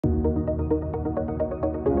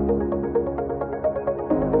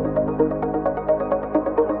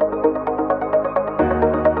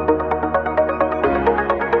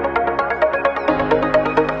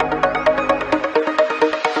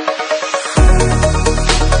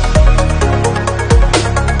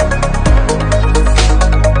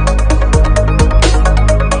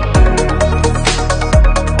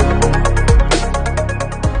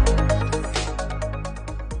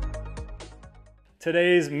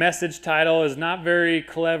today's message title is not very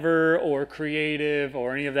clever or creative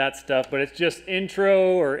or any of that stuff, but it's just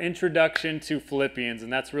intro or introduction to Philippians,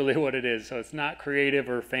 and that's really what it is. So it's not creative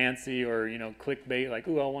or fancy or, clickbait like,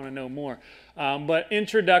 ooh, I want to know more. But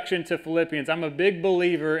introduction to Philippians. I'm a big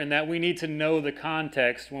believer in that we need to know the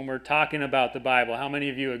context when we're talking about the Bible. How many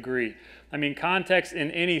of you agree? I mean, context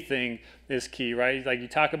in anything is key, right? Like you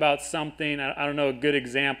talk about something, I don't know a good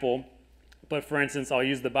example, but for instance, I'll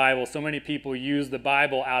use the Bible. So many people use the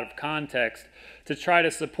Bible out of context to try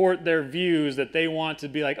to support their views that they want to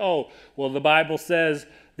be like, oh, well, the Bible says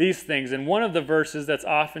these things. And one of the verses that's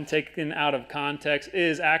often taken out of context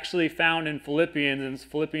is actually found in Philippians, in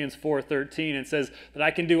Philippians 4:13. It says that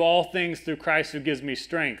I can do all things through Christ who gives me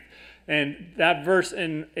strength. And that verse,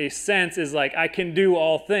 in a sense, is like, I can do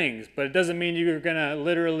all things. But it doesn't mean you're going to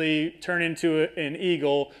literally turn into an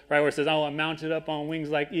eagle, right? Where it says, oh, I'm mounted up on wings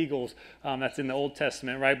like eagles. That's in the Old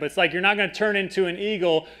Testament, right? But it's like you're not going to turn into an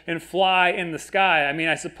eagle and fly in the sky. I mean,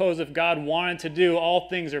 I suppose if God wanted to do, all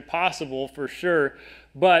things are possible for sure.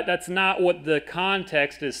 But that's not what the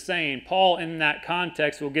context is saying. Paul, in that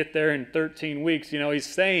context, we'll get there in 13 weeks, he's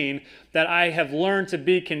saying that I have learned to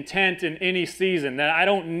be content in any season, that I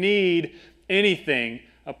don't need anything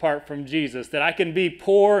apart from Jesus, that I can be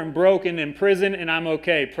poor and broken in prison and I'm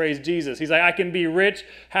okay, praise Jesus. He's like, I can be rich,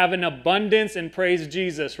 have an abundance, and praise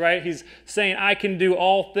Jesus, right? He's saying I can do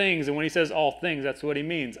all things, and when he says all things, that's what he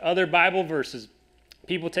means. Other Bible verses,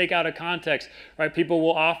 people take out of context, right? People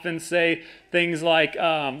will often say things like,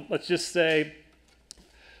 let's just say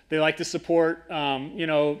they like to support,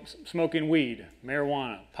 smoking weed,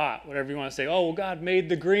 marijuana, pot, whatever you want to say. Oh, well, God made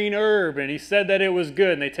the green herb, and he said that it was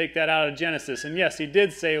good, and they take that out of Genesis. And yes, he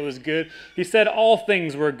did say it was good. He said all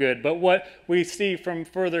things were good. But what we see from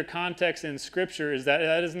further context in Scripture is that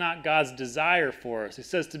that is not God's desire for us. He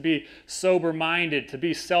says to be sober-minded, to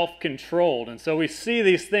be self-controlled. And so we see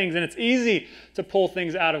these things, and it's easy to pull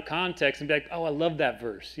things out of context and be like, oh, I love that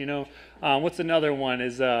verse. What's another one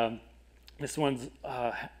is... This one's,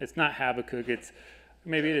 it's not Habakkuk,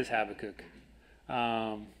 maybe it is Habakkuk.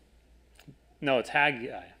 No, it's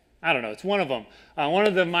Haggai. I don't know, it's one of them. One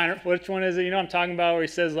of the minor, which one is it? I'm talking about where he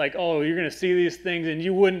says like, oh, you're going to see these things and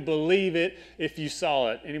you wouldn't believe it if you saw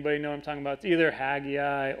it. Anybody know what I'm talking about? It's either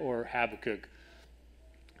Haggai or Habakkuk.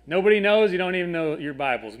 Nobody knows? You don't even know your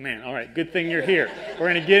Bibles. Man, all right, good thing you're here. We're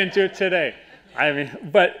going to get into it today.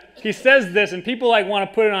 But he says this, and people want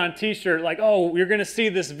to put it on a t-shirt, like, oh, you're going to see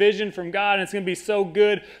this vision from God, and it's going to be so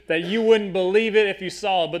good that you wouldn't believe it if you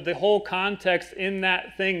saw it. But the whole context in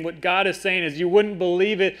that thing, what God is saying is you wouldn't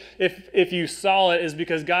believe it if you saw it, is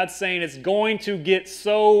because God's saying it's going to get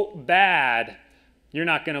so bad, you're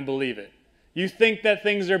not going to believe it. You think that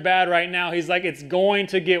things are bad right now. He's like, it's going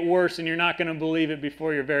to get worse, and you're not going to believe it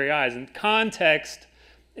before your very eyes. And context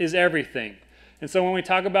is everything. And so when we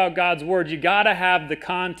talk about God's Word, you got to have the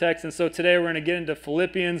context. And so today we're going to get into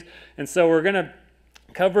Philippians. And so we're going to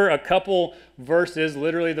cover a couple verses,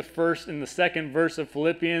 literally the first and the second verse of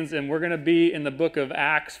Philippians. And we're going to be in the book of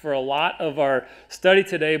Acts for a lot of our study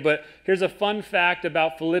today. But here's a fun fact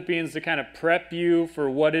about Philippians to kind of prep you for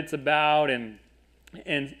what it's about and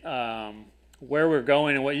where we're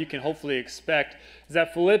going and what you can hopefully expect, is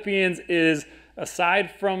that Philippians is,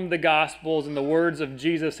 aside from the Gospels and the words of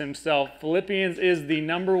Jesus himself, Philippians is the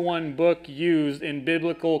 #1 book used in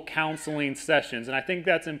biblical counseling sessions. And I think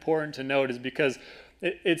that's important to note, is because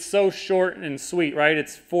it's so short and sweet, right?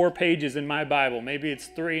 It's 4 pages in my Bible. Maybe it's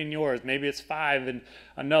 3 in yours. Maybe it's 5 in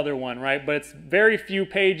another one, right? But it's very few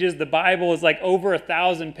pages. The Bible is like over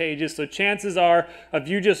 1,000 pages. So chances are of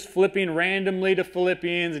you just flipping randomly to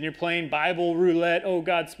Philippians and you're playing Bible roulette, oh,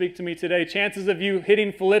 God, speak to me today. Chances of you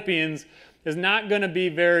hitting Philippians is not going to be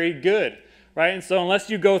very good, right? And so unless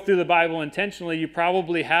you go through the Bible intentionally, you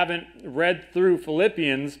probably haven't read through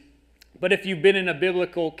Philippians. But if you've been in a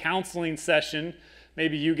biblical counseling session,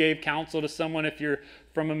 maybe you gave counsel to someone if you're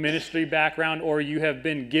from a ministry background, or you have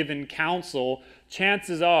been given counsel,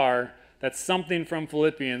 chances are that something from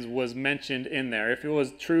Philippians was mentioned in there, if it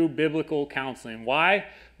was true biblical counseling. Why?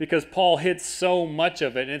 Because Paul hits so much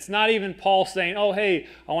of it. And it's not even Paul saying, oh, hey,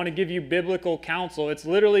 I want to give you biblical counsel. It's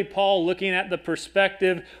literally Paul looking at the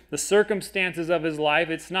perspective, the circumstances of his life.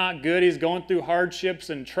 It's not good. He's going through hardships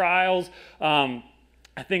and trials.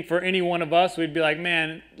 I think for any one of us, we'd be like,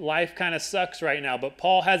 man, life kind of sucks right now. But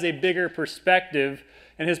Paul has a bigger perspective,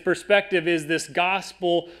 and his perspective is this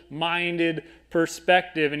gospel-minded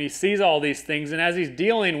perspective, and he sees all these things. And as he's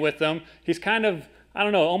dealing with them, he's kind of,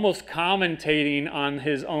 almost commentating on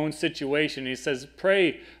his own situation. He says,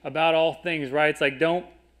 pray about all things, right? It's like, don't,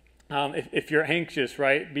 if you're anxious,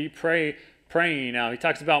 right, pray praying now. He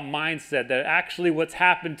talks about mindset, that actually what's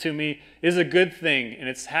happened to me is a good thing, and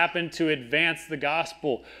it's happened to advance the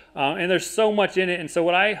gospel. And there's so much in it. And so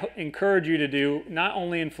what I encourage you to do, not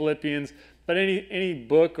only in Philippians, but any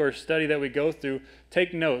book or study that we go through,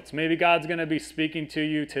 take notes. Maybe God's going to be speaking to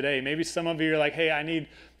you today. Maybe some of you are like, hey, I need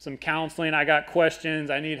some counseling. I got questions.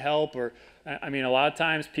 I need help. Or, I mean, a lot of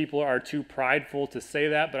times people are too prideful to say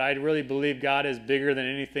that, but I really believe God is bigger than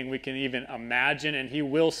anything we can even imagine, and He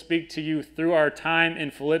will speak to you through our time in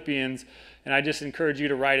Philippians. And I just encourage you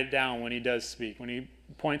to write it down when He does speak, when He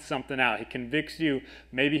points something out. He convicts you.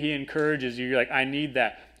 Maybe He encourages you. You're like, I need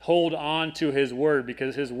that. Hold on to His word,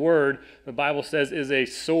 because His word, the Bible says, is a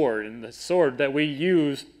sword, and the sword that we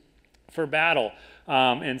use for battle.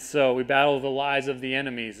 And so we battle the lies of the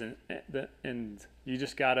enemies, and you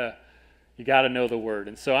just gotta know the word.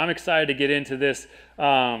 And so I'm excited to get into this.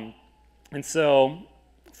 And so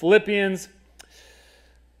Philippians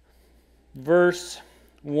verse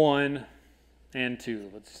 1 and 2.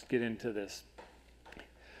 Let's get into this.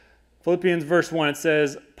 Philippians verse 1, it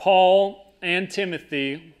says, Paul and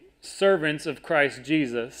Timothy, servants of Christ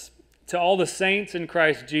Jesus, to all the saints in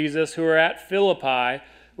Christ Jesus who are at Philippi,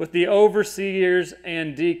 with the overseers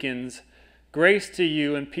and deacons, grace to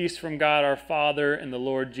you and peace from God our Father and the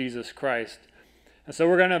Lord Jesus Christ. And so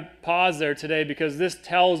we're going to pause there today, because this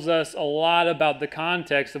tells us a lot about the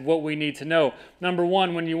context of what we need to know. Number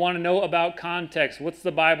one, when you want to know about context, what's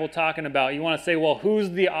the Bible talking about? You want to say, well, who's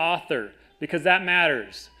the author? Because that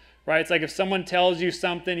matters. Right? It's like if someone tells you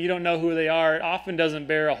something, you don't know who they are, it often doesn't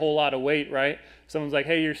bear a whole lot of weight, right? If someone's like,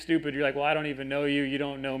 hey, you're stupid, you're like, well, I don't even know you, you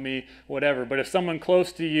don't know me, whatever. But if someone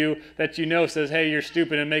close to you that you know says, hey, you're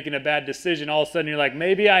stupid and making a bad decision, all of a sudden you're like,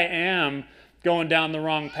 maybe I am going down the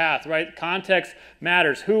wrong path, right? Context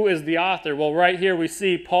matters. Who is the author? Well, right here we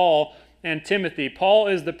see Paul and Timothy. Paul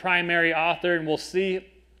is the primary author, and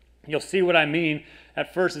you'll see what I mean.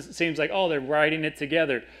 At first, it seems like, oh, they're writing it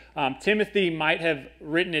together. Timothy might have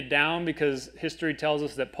written it down, because history tells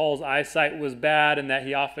us that Paul's eyesight was bad and that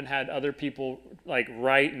he often had other people like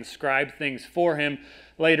write and scribe things for him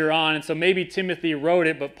later on. And so maybe Timothy wrote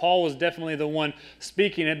it, but Paul was definitely the one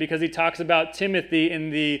speaking it, because he talks about Timothy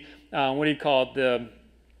in the, the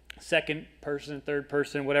second person, third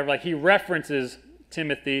person, whatever. Like, he references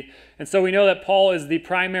Timothy. And so we know that Paul is the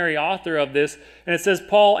primary author of this. And it says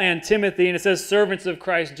Paul and Timothy, and it says servants of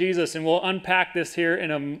Christ Jesus. And we'll unpack this here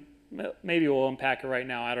maybe we'll unpack it right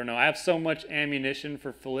now. I don't know. I have so much ammunition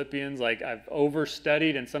for Philippians. Like, I've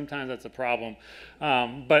overstudied, and sometimes that's a problem.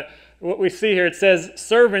 But what we see here, it says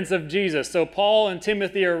servants of Jesus. So Paul and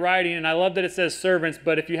Timothy are writing, and I love that it says servants,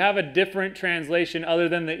 but if you have a different translation other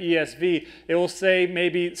than the ESV, it will say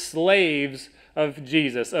maybe slaves of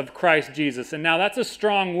Jesus, of Christ Jesus. And now that's a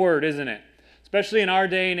strong word, isn't it? Especially in our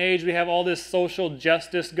day and age, we have all this social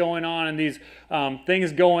justice going on, and these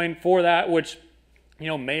things going for that, which,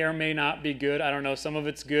 may or may not be good. I don't know. Some of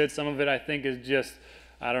it's good. Some of it, I think, is just,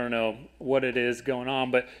 I don't know what it is going on.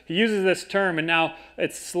 But he uses this term, and now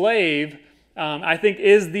it's slave, I think,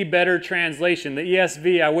 is the better translation. The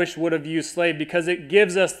ESV, I wish, would have used slave, because it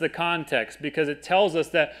gives us the context, because it tells us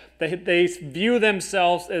that they view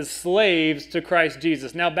themselves as slaves to Christ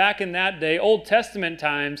Jesus. Now, back in that day, Old Testament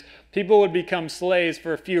times, people would become slaves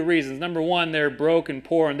for a few reasons. Number one, they're broke and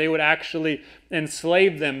poor, and they would actually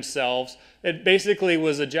enslave themselves. It basically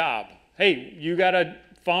was a job. Hey, you got a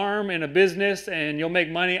farm and a business and you'll make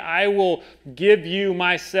money. I will give you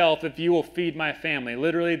myself if you will feed my family.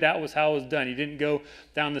 Literally, that was how it was done. You didn't go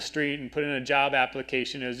down the street and put in a job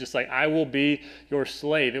application. It was just like, I will be your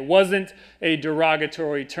slave. It wasn't a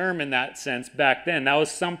derogatory term in that sense back then. That was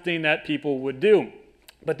something that people would do.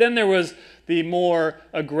 But then there was the more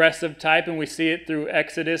aggressive type, and we see it through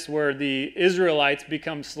Exodus, where the Israelites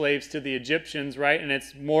become slaves to the Egyptians, right? And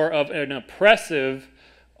it's more of an oppressive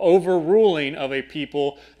overruling of a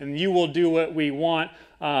people, and you will do what we want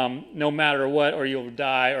no matter what, or you'll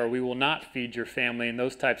die, or we will not feed your family, and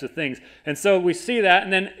those types of things. And so we see that,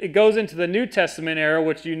 and then it goes into the New Testament era,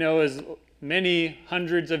 which is many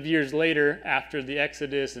hundreds of years later after the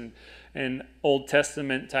Exodus and Old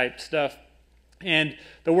Testament type stuff. And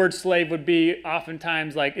the word slave would be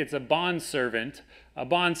oftentimes like it's a bondservant. A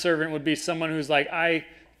bondservant would be someone who's like, I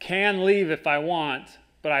can leave if I want,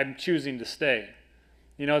 but I'm choosing to stay.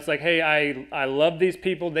 It's like, hey, I love these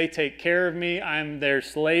people. They take care of me. I'm their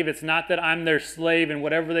slave. It's not that I'm their slave and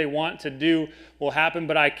whatever they want to do will happen,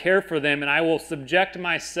 but I care for them, and I will subject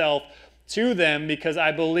myself to them because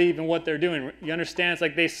I believe in what they're doing. You understand? It's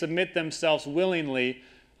like they submit themselves willingly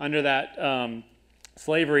under that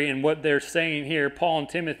slavery. And what they're saying here, Paul and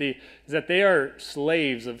Timothy, is that they are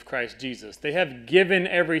slaves of Christ Jesus. They have given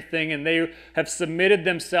everything and they have submitted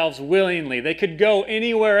themselves willingly. They could go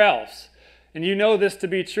anywhere else. And you know this to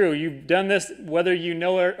be true. You've done this whether you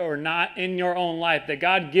know it or not in your own life, that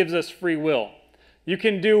God gives us free will. You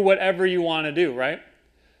can do whatever you want to do, right?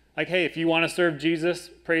 Like, hey, if you want to serve Jesus,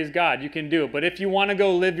 praise God, you can do it. But if you want to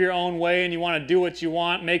go live your own way and you want to do what you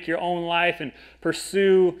want, make your own life and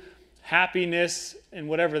pursue happiness and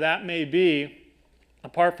whatever that may be,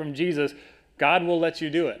 apart from Jesus, God will let you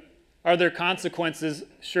do it. Are there consequences?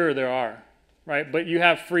 Sure, there are. Right? But you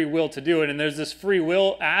have free will to do it. And there's this free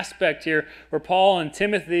will aspect here where Paul and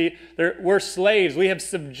Timothy, we're slaves. We have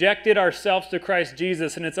subjected ourselves to Christ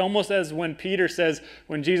Jesus. And it's almost as when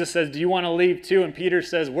Jesus says, do you want to leave too? And Peter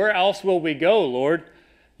says, where else will we go, Lord?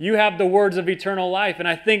 You have the words of eternal life. And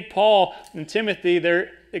I think Paul and Timothy,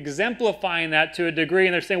 they're exemplifying that to a degree.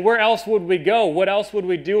 And they're saying, where else would we go? What else would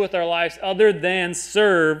we do with our lives other than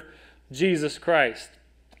serve Jesus Christ?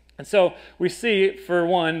 And so we see, for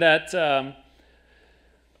one,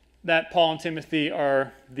 that Paul and Timothy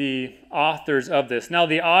are the authors of this. Now,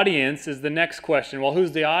 the audience is the next question. Well,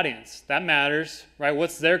 who's the audience? That matters, right?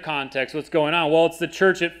 What's their context? What's going on? Well, it's the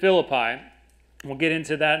church at Philippi. We'll get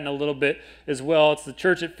into that in a little bit as well. It's the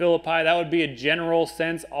church at Philippi. That would be a general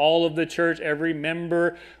sense, all of the church, every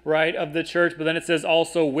member, right, of the church. But then it says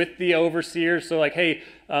also with the overseers. So like, hey,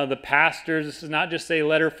 the pastors, this is not just a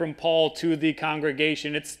letter from Paul to the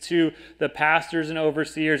congregation. It's to the pastors and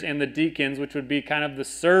overseers and the deacons, which would be kind of the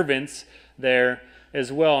servants there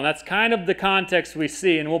as well. And that's kind of the context we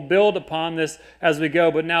see. And we'll build upon this as we go.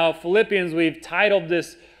 But now Philippians, we've titled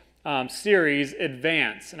this series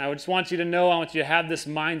Advance. And I just want you to know, I want you to have this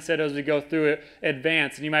mindset as we go through it,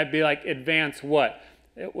 advance. And you might be like, advance what?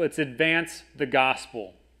 It's advance the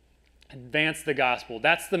gospel. Advance the gospel.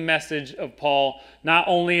 That's the message of Paul, not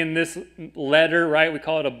only in this letter, right? We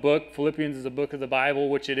call it a book. Philippians is a book of the Bible,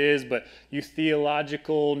 which it is, but you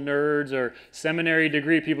theological nerds or seminary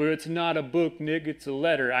degree people, it's not a book, Nick, it's a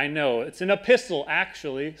letter. I know. It's an epistle,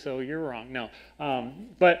 actually, so you're wrong. No.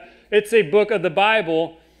 But it's a book of the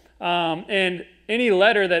Bible. And any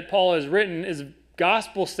letter that Paul has written is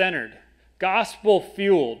gospel-centered,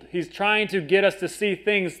 gospel-fueled. He's trying to get us to see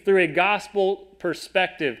things through a gospel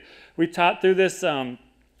perspective. We taught through this, when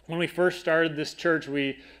we first started this church,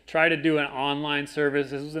 we tried to do an online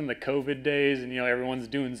service. This was in the COVID days, and everyone's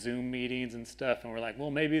doing Zoom meetings and stuff, and we're like,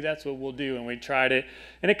 well, maybe that's what we'll do. And we tried it,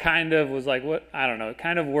 and it kind of was like, I don't know, it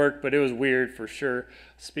kind of worked, but it was weird for sure.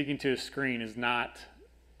 Speaking to a screen is not,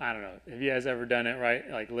 I don't know. Have you guys ever done it, right?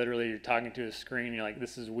 Like literally you're talking to a screen, you're like,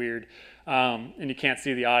 this is weird. And you can't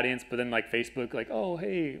see the audience, but then like Facebook, like, oh,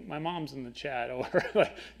 hey, my mom's in the chat. Or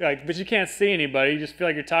but you can't see anybody. You just feel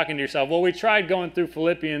like you're talking to yourself. Well, we tried going through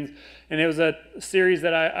Philippians, and it was a series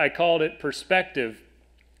that I called it Perspective.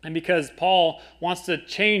 And because Paul wants to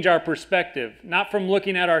change our perspective, not from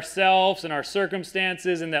looking at ourselves and our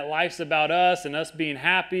circumstances and that life's about us and us being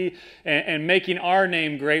happy and making our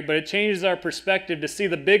name great, but it changes our perspective to see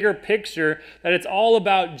the bigger picture that it's all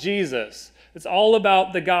about Jesus. It's all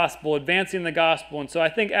about the gospel, advancing the gospel. And so I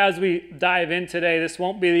think as we dive in today, this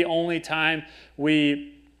won't be the only time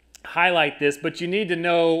we highlight this, but you need to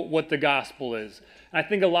know what the gospel is. And I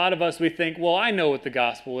think a lot of us, we think, well, I know what the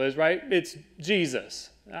gospel is, right? It's Jesus.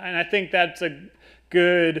 And I think that's a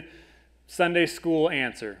good Sunday school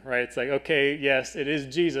answer, right? It's like, okay, yes, it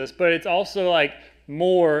is Jesus, but it's also like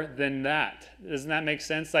more than that. Doesn't that make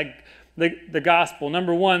sense? Like the gospel.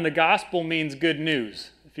 Number one, the gospel means good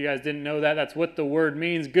news. If you guys didn't know that, that's what the word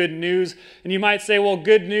means, good news. And you might say, well,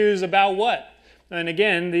 good news about what? And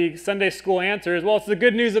again, the Sunday school answer is, well, it's the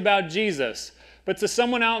good news about Jesus. But to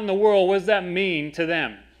someone out in the world, what does that mean to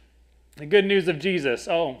them? The good news of Jesus.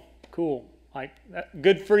 Oh, cool. Like,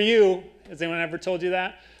 good for you. Has anyone ever told you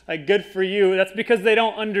that? Like, good for you. That's because they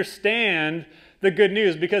don't understand the good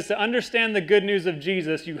news. Because to understand the good news of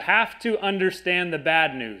Jesus, you have to understand the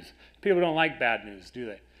bad news. People don't like bad news, do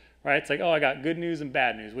they? Right? It's like, oh, I got good news and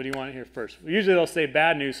bad news. What do you want to hear first? Usually they'll say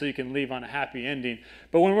bad news so you can leave on a happy ending.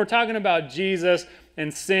 But when we're talking about Jesus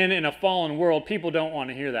and sin in a fallen world, people don't want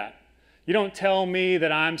to hear that. You don't tell me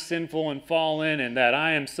that I'm sinful and fallen and that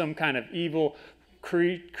I am some kind of evil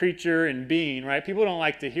creature and being, right? People don't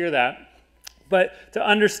like to hear that. But to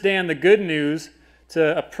understand the good news,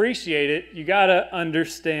 to appreciate it, you got to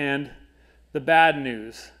understand the bad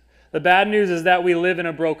news. The bad news is that we live in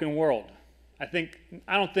a broken world. I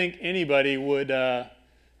don't think anybody would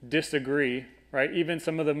disagree, right? Even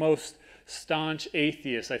some of the most staunch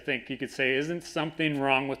atheists, I think you could say, isn't something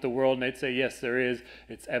wrong with the world? And they'd say, yes, there is.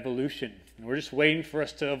 It's evolution. And we're just waiting for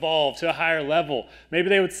us to evolve to a higher level. Maybe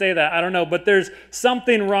they would say that. I don't know. But there's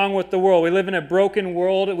something wrong with the world. We live in a broken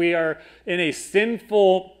world. We are in a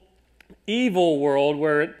sinful, evil world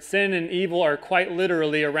where sin and evil are quite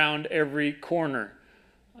literally around every corner.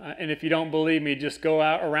 And if you don't believe me, just go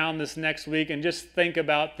out around this next week and just think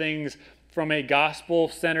about things from a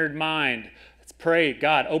gospel-centered mind. Let's pray,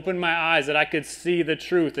 God, open my eyes that I could see the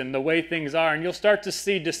truth and the way things are. And you'll start to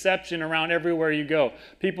see deception around everywhere you go.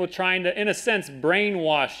 People trying to, in a sense,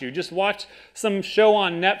 brainwash you. Just watch some show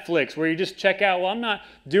on Netflix where you just check out, well, I'm not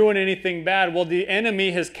doing anything bad. Well, the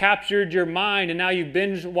enemy has captured your mind, and now you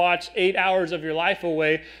binge watch 8 hours of your life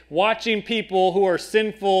away watching people who are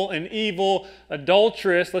sinful and evil,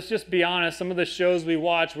 adulterous. Let's just be honest. Some of the shows we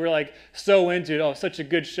watch, we're like so into it. Oh, such a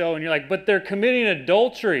good show. And you're like, but they're committing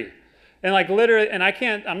adultery. And like literally, and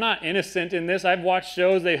I'm not innocent in this. I've watched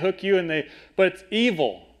shows, they hook you but it's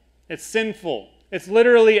evil. It's sinful. It's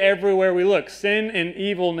literally everywhere we look. Sin and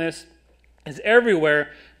evilness is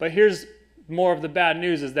everywhere. But here's more of the bad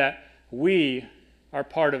news is that we are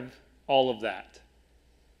part of all of that.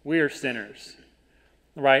 We are sinners,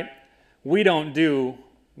 right? We don't do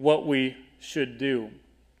what we should do.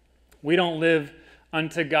 We don't live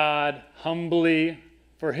unto God humbly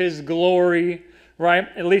for His glory, right?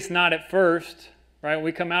 At least not at first, right?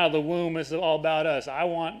 We come out of the womb, it's all about us. I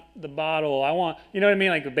want the bottle. I want, you know what I mean?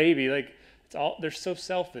 Like a baby, like they're so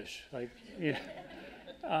selfish. Like, you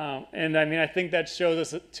know. And I mean, I think that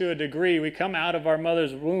shows us to a degree. We come out of our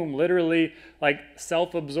mother's womb literally like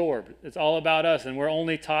self-absorbed. It's all about us, and we're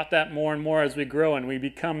only taught that more and more as we grow, and we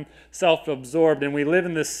become self-absorbed, and we live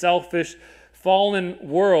in this selfish, fallen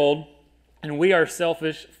world, and we are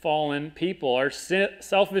selfish, fallen people. Our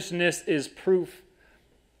selfishness is proof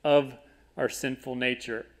of our sinful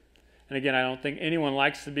nature. And again, I don't think anyone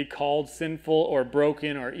likes to be called sinful or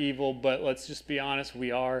broken or evil, but let's just be honest, we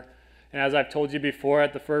are. And as I've told you before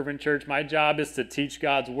at the Fervent Church, my job is to teach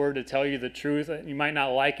God's word, to tell you the truth. You might not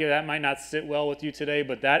like it, that might not sit well with you today,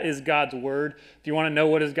 but that is God's word. If you want to know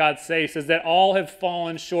what does God say, He says that all have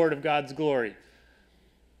fallen short of God's glory.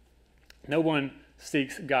 No one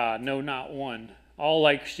seeks God, no, not one. All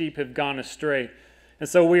like sheep have gone astray. And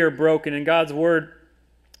so we are broken, and God's word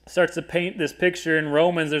starts to paint this picture in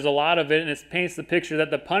Romans. There's a lot of it, and it paints the picture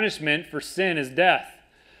that the punishment for sin is death.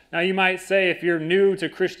 Now you might say, if you're new to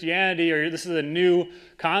Christianity, or this is a new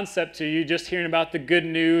concept to you, just hearing about the good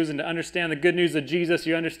news and to understand the good news of Jesus,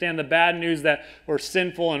 you understand the bad news that we're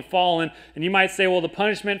sinful and fallen, and you might say, well, the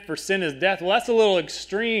punishment for sin is death. Well, that's a little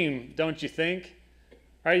extreme, don't you think?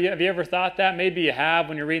 Right? Have you ever thought that? Maybe you have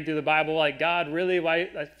when you're reading through the Bible, like, God, really? Why?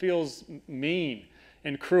 That feels mean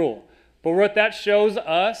and cruel. But what that shows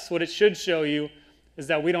us, what it should show you, is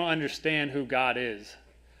that we don't understand who God is.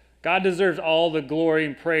 God deserves all the glory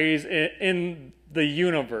and praise in the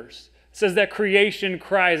universe. It says that creation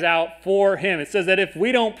cries out for Him. It says that if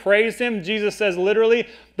we don't praise Him, Jesus says literally,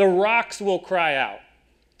 the rocks will cry out.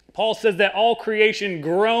 Paul says that all creation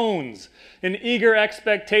groans in eager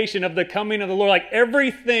expectation of the coming of the Lord. Like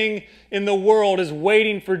everything in the world is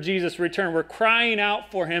waiting for Jesus' return. We're crying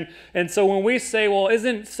out for Him. And so when we say, well,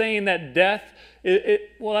 isn't saying that death,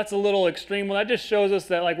 well, that's a little extreme. Well, that just shows us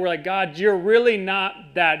that we're like, God, you're really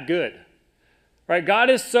not that good. Right? God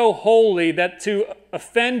is so holy that to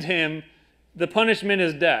offend Him, the punishment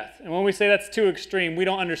is death. And when we say that's too extreme, we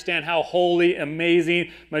don't understand how holy,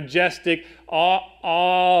 amazing, majestic,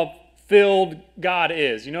 awe-filled God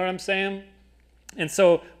is. You know what I'm saying? And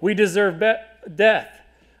so we deserve death.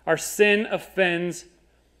 Our sin offends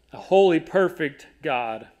a holy, perfect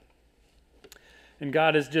God. And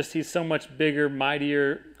God is just, He's so much bigger,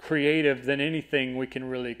 mightier, creative than anything we can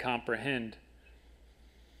really comprehend.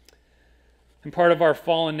 And part of our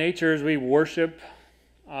fallen nature is we worship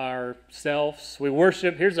ourselves. We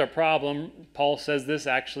worship, here's our problem. Paul says this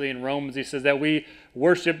actually in Romans. He says that we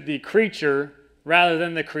worship the creature rather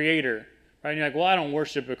than the Creator. Right? And you're like, well, I don't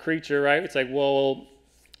worship a creature, right? It's like, well,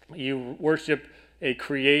 you worship a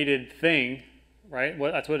created thing, right?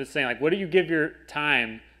 Well, that's what it's saying. Like, what do you give your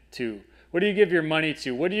time to? What do you give your money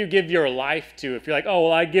to? What do you give your life to? If you're like, oh,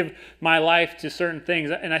 well, I give my life to certain things.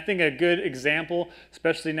 And I think a good example,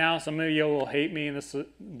 especially now, some of you will hate me,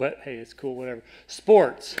 but hey, it's cool, whatever.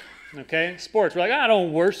 Sports, okay? Sports. We're like, I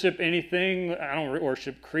don't worship anything. I don't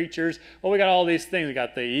worship creatures. Well, we got all these things. We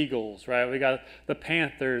got the Eagles, right? We got the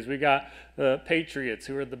Panthers. We got the Patriots,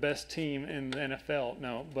 who are the best team in the NFL.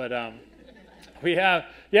 No, but you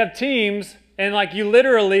have teams, and like you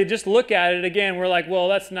literally just look at it again. We're like, well,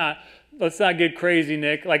 let's not get crazy,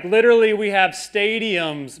 Nick. Like literally we have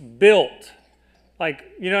stadiums built Like,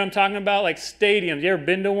 you know what I'm talking about? Like stadiums. You ever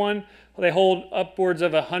been to one? They hold upwards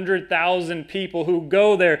of 100,000 people who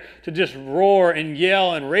go there to just roar and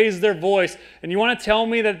yell and raise their voice. And you want to tell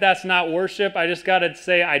me that that's not worship? I just got to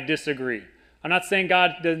say I disagree. I'm not saying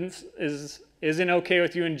God isn't okay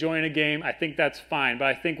with you enjoying a game. I think that's fine. But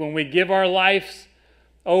I think when we give our lives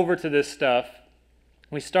over to this stuff,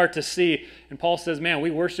 we start to see, and Paul says, man,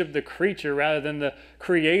 we worship the creature rather than the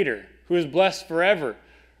creator who is blessed forever.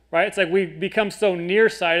 Right? It's like we become so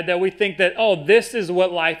nearsighted that we think that, oh, this is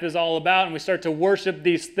what life is all about. And we start to worship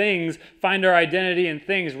these things, find our identity in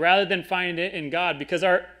things rather than find it in God, because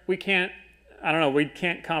we can't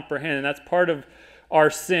comprehend. And that's part of our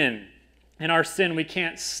sin. In our sin, we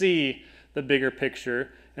can't see the bigger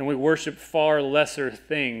picture, and we worship far lesser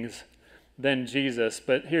things than Jesus.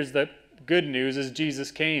 But here's the good news is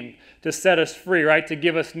Jesus came to set us free, right? To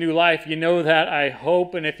give us new life. You know that, I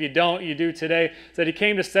hope, and if you don't, you do today. That he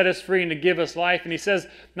came to set us free and to give us life. And he says,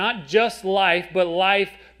 not just life, but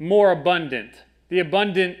life more abundant. The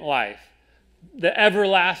abundant life. The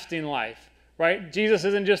everlasting life, right? Jesus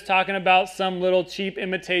isn't just talking about some little cheap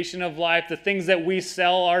imitation of life, the things that we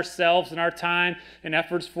sell ourselves and our time and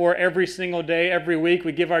efforts for every single day, every week.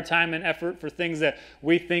 We give our time and effort for things that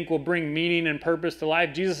we think will bring meaning and purpose to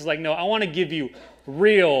life. Jesus is like, no, I want to give you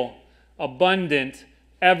real, abundant,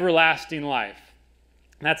 everlasting life.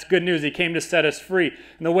 And that's good news. He came to set us free.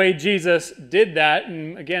 And the way Jesus did that,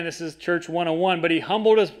 and again, this is Church 101, but he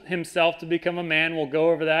humbled himself to become a man. We'll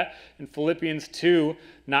go over that in Philippians 2,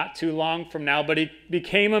 not too long from now. But he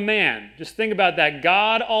became a man. Just think about that.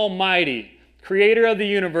 God Almighty, creator of the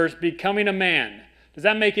universe, becoming a man. Does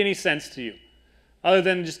that make any sense to you? Other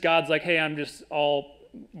than just God's like, hey,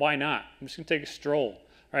 why not? I'm just going to take a stroll.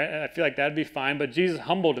 Right? I feel like that'd be fine. But Jesus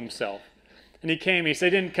humbled himself. And he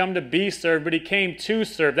said he didn't come to be served, but he came to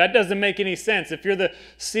serve. That doesn't make any sense. If you're the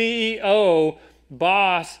CEO,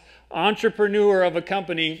 boss, entrepreneur of a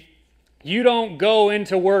company, you don't go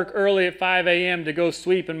into work early at 5 a.m. to go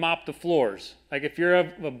sweep and mop the floors. Like if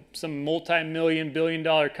you're some multi-million,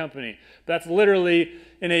 billion-dollar company. That's literally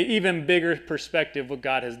in an even bigger perspective what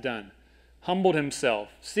God has done. Humbled himself.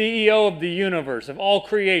 CEO of the universe, of all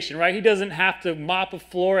creation, right? He doesn't have to mop a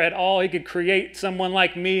floor at all. He could create someone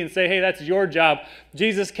like me and say, hey, that's your job.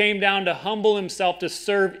 Jesus came down to humble himself to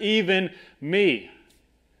serve even me.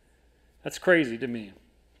 That's crazy to me.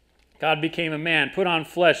 God became a man, put on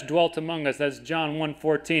flesh, dwelt among us. That's John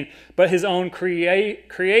 1:14. But his own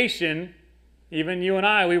creation, even you and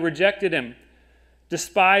I, we rejected him,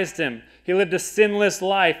 despised him. He lived a sinless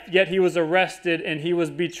life, yet he was arrested and he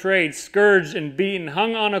was betrayed, scourged and beaten,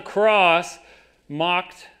 hung on a cross,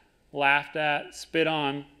 mocked, laughed at, spit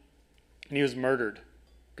on, and he was murdered.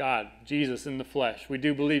 God, Jesus in the flesh. We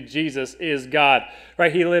do believe Jesus is God,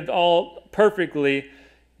 right? He lived all perfectly,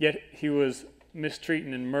 yet he was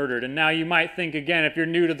mistreated and murdered. And now you might think again, if you're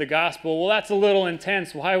new to the gospel, well, that's a little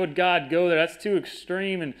intense. Why would God go there? That's too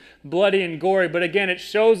extreme and bloody and gory. But again, it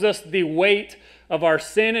shows us the weight of our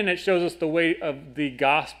sin, and it shows us the weight of the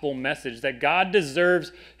gospel message, that God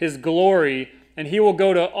deserves his glory, and he will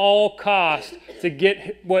go to all costs to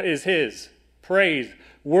get what is his. Praise,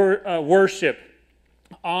 worship,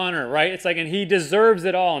 honor, right? It's like, and he deserves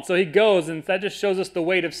it all. And so he goes, and that just shows us the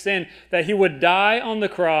weight of sin, that he would die on the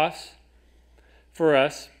cross for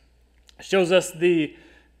us. It shows us the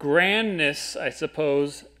grandness, I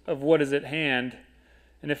suppose, of what is at hand.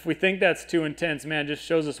 And if we think that's too intense, man, it just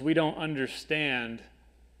shows us we don't understand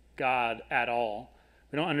God at all.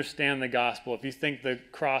 We don't understand the gospel. If you think the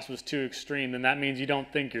cross was too extreme, then that means you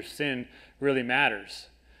don't think your sin really matters,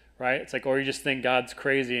 right? It's like, or you just think God's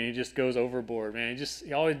crazy and he just goes overboard, man.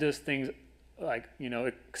 He always does things like,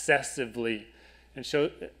 excessively. And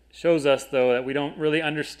shows us, though, that we don't really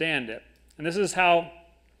understand it. And this is how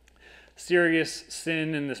serious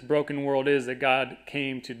sin in this broken world is, that God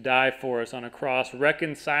came to die for us on a cross,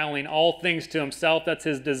 reconciling all things to himself. That's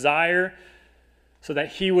his desire, so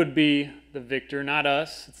that he would be the victor, not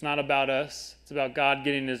us. It's not about us. It's about God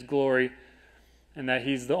getting his glory, and that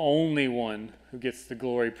he's the only one who gets the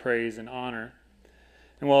glory, praise, and honor.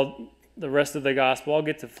 And well, the rest of the gospel, I'll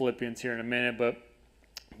get to Philippians here in a minute, but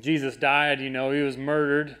Jesus died, he was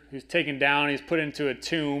murdered. He was taken down. He was put into a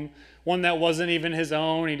tomb, one that wasn't even his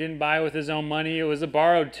own. He didn't buy with his own money. It was a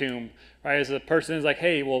borrowed tomb, right? As the person is like,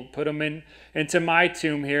 hey, we'll put him into my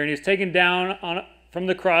tomb here. And he was taken down from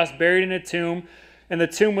the cross, buried in a tomb, and the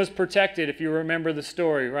tomb was protected, if you remember the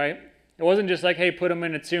story, right? It wasn't just like, hey, put him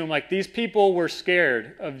in a tomb. Like, these people were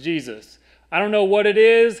scared of Jesus. I don't know what it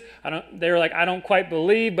is. They were like, I don't quite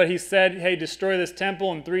believe, but he said, hey, destroy this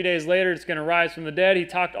temple, and 3 days later it's going to rise from the dead. He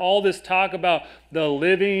talked all this talk about the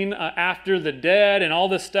living after the dead and all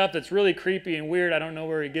this stuff that's really creepy and weird. I don't know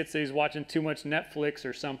where he gets it. He's watching too much Netflix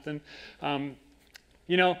or something.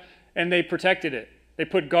 You know, and they protected it. They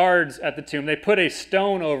put guards at the tomb. They put a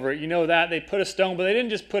stone over it. You know that. They put a stone, but they didn't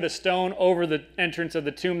just put a stone over the entrance of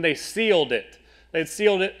the tomb. They sealed it. They'd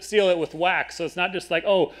seal it with wax. So it's not just like,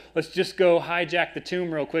 oh, let's just go hijack the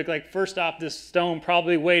tomb real quick. Like, first off, this stone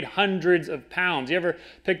probably weighed hundreds of pounds. You ever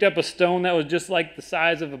picked up a stone that was just like the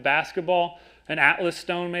size of a basketball? An Atlas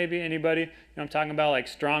stone, maybe? Anybody? You know, I'm talking about like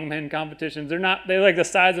strongman competitions. They're like the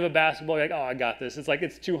size of a basketball. You're like, oh, I got this. It's like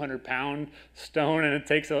it's 200-pound stone, and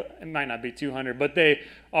it might not be 200, but they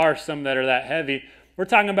are some that are that heavy. We're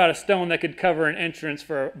talking about a stone that could cover an entrance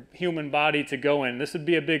for a human body to go in. This would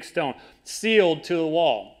be a big stone, sealed to the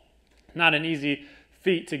wall. Not an easy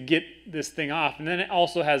feat to get this thing off. And then it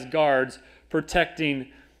also has guards protecting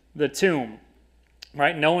the tomb,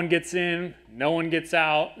 right? No one gets in, no one gets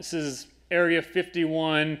out. This is Area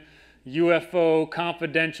 51, UFO,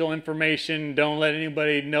 confidential information. Don't let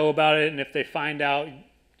anybody know about it. And if they find out,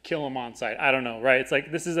 kill them on sight. I don't know, right? It's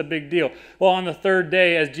like, this is a big deal. Well, on the third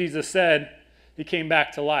day, as Jesus said, he came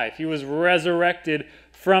back to life. He was resurrected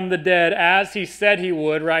from the dead as he said he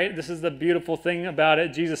would, right? This is the beautiful thing about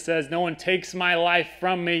it. Jesus says, no one takes my life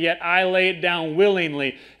from me, yet I lay it down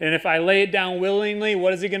willingly. And if I lay it down willingly,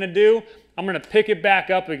 what is he going to do? I'm going to pick it back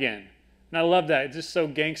up again. And I love that. It's just so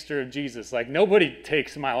gangster of Jesus. Like, nobody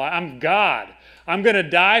takes my life. I'm God. I'm going to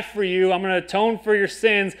die for you. I'm going to atone for your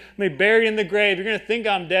sins. I'm going to be buried in the grave. You're going to think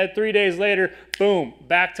I'm dead. 3 days later, boom,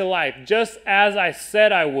 back to life. Just as I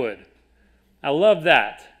said I would. I love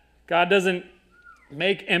that. God doesn't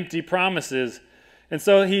make empty promises. And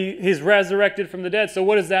so he's resurrected from the dead. So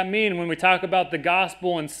what does that mean when we talk about the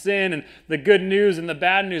gospel and sin and the good news and the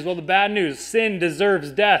bad news? Well, the bad news, sin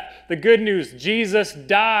deserves death. The good news, Jesus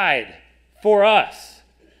died for us.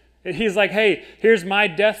 He's like, hey, here's my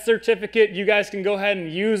death certificate. You guys can go ahead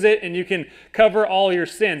and use it, and you can cover all your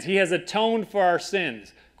sins. He has atoned for our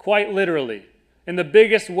sins, quite literally. In the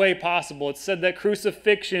biggest way possible. It's said that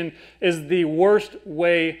crucifixion is the worst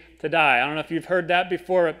way to die. I don't know if you've heard that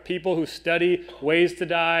before. People who study ways to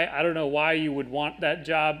die, I don't know why you would want that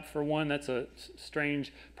job. For one, that's a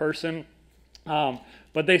strange person.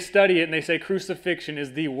 But they study it and they say crucifixion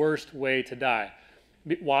is the worst way to die.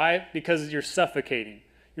 Why? Because you're suffocating.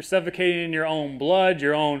 You're suffocating in your own blood,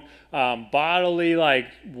 your own bodily, like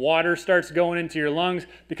water starts going into your lungs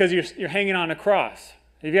because you're hanging on a cross.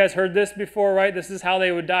 Have you guys heard this before, right? This is how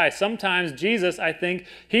they would die. Sometimes Jesus, I think,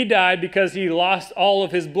 he died because he lost all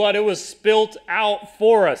of his blood. It was spilt out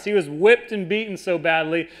for us. He was whipped and beaten so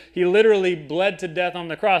badly, he literally bled to death on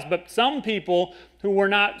the cross. But some people who were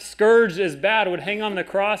not scourged as bad would hang on the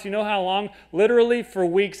cross, you know how long? Literally for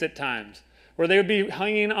weeks at times, where they would be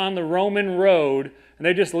hanging on the Roman road, and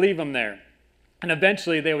they'd just leave them there. And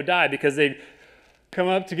eventually they would die because they'd come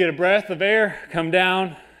up to get a breath of air, come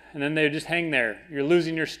down, and then they would just hang there. You're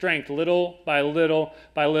losing your strength little by little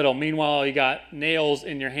by little. Meanwhile, you got nails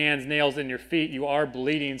in your hands, nails in your feet. You are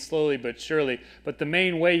bleeding slowly but surely. But the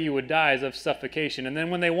main way you would die is of suffocation. And then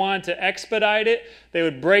when they wanted to expedite it, they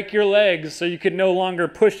would break your legs so you could no longer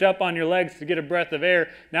push up on your legs to get a breath of air.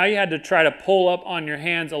 Now you had to try to pull up on your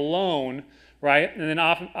hands alone, right? And then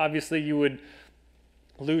obviously you would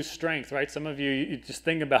lose strength, right? Some of you just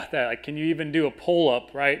think about that. Like, can you even do a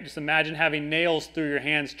pull-up, right? Just imagine having nails through your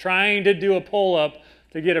hands trying to do a pull-up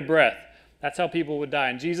to get a breath. That's how people would die.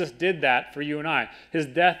 And Jesus did that for you and I. His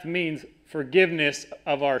death means forgiveness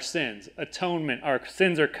of our sins, atonement. Our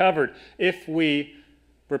sins are covered if we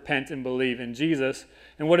repent and believe in Jesus.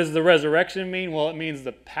 And what does the resurrection mean? Well, it means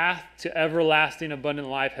the path to everlasting abundant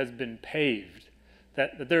life has been paved.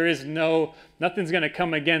 That there is nothing's going to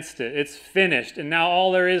come against it. It's finished. And now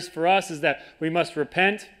all there is for us is that we must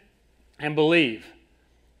repent and believe.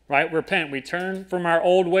 Right? Repent. We turn from our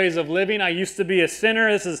old ways of living. I used to be a sinner.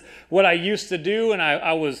 This is what I used to do, and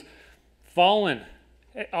I was fallen.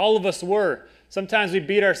 All of us were. Sometimes we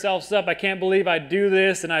beat ourselves up. I can't believe I do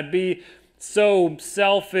this, and I'd be so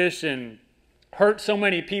selfish and hurt so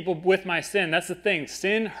many people with my sin. That's the thing.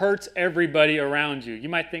 Sin hurts everybody around you. You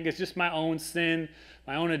might think it's just my own sin,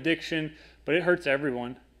 my own addiction, but it hurts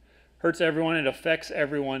everyone. Hurts everyone. It affects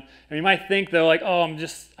everyone. And you might think, though, like, oh,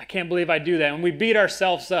 I can't believe I do that. And we beat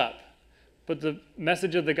ourselves up. But the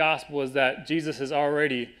message of the gospel is that Jesus has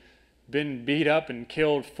already been beat up and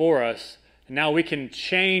killed for us. And now we can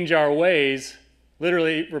change our ways.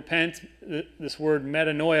 Literally, repent, this word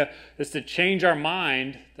metanoia, is to change our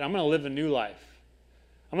mind that I'm going to live a new life.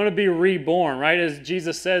 I'm going to be reborn, right? As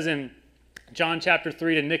Jesus says in John chapter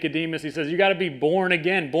 3 to Nicodemus, he says, you got to be born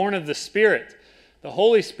again, born of the Spirit, the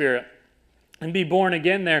Holy Spirit, and be born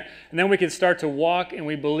again there. And then we can start to walk and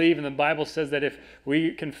we believe. And the Bible says that if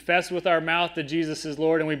we confess with our mouth that Jesus is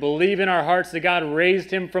Lord and we believe in our hearts that God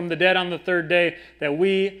raised him from the dead on the third day, that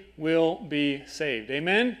we will be saved.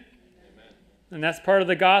 Amen? And that's part of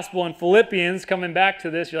the gospel. In Philippians, coming back to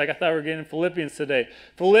this, you're like, I thought we were getting Philippians today.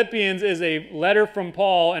 Philippians is a letter from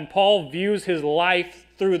Paul, and Paul views his life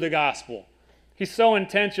through the gospel. He's so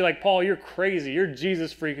intense, you're like, Paul, you're crazy. You're a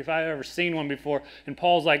Jesus freak if I've ever seen one before. And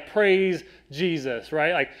Paul's like, praise Jesus,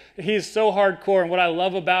 right? Like, he's so hardcore. And what I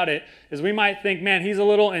love about it is we might think, man, he's a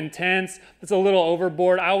little intense. It's a little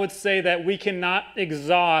overboard. I would say that we cannot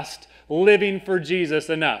exhaust living for Jesus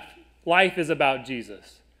enough. Life is about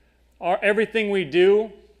Jesus. Everything we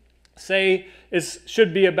do,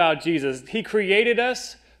 should be about Jesus. He created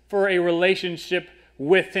us for a relationship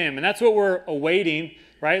with him. And that's what we're awaiting,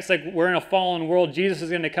 right? It's like we're in a fallen world. Jesus is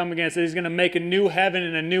going to come again and say he's going to make a new heaven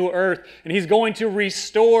and a new earth. And he's going to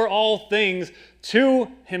restore all things to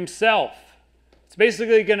himself. It's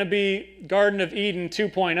basically going to be Garden of Eden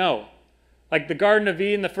 2.0. Like the Garden of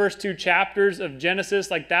Eden, the first 2 chapters of Genesis,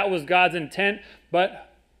 like that was God's intent,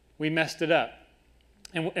 but we messed it up.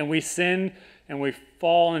 And we sin and we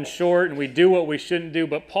fall short and we do what we shouldn't do.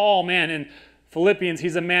 But Paul, man, in Philippians,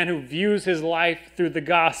 he's a man who views his life through the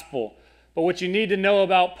gospel. But what you need to know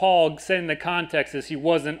about Paul, setting the context, is he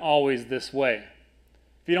wasn't always this way.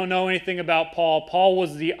 If you don't know anything about Paul, Paul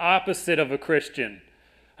was the opposite of a Christian.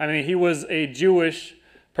 I mean, he was a Jewish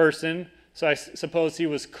person, so I suppose he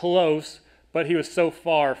was close, but he was so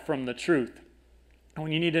far from the truth.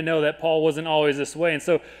 And you need to know that Paul wasn't always this way. And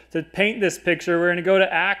so to paint this picture, we're going to go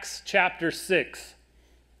to Acts chapter 6.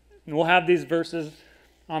 And we'll have these verses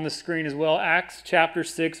on the screen as well. Acts chapter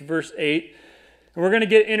 6, verse 8. And we're going to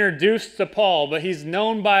get introduced to Paul, but he's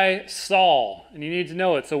known by Saul. And you need to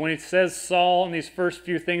know it. So when he says Saul in these first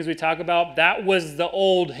few things we talk about, that was the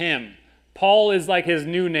old him. Paul is like his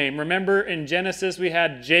new name. Remember in Genesis we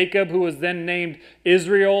had Jacob, who was then named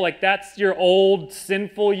Israel. Like that's your old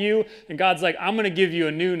sinful you. And God's like, I'm going to give you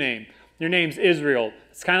a new name. Your name's Israel.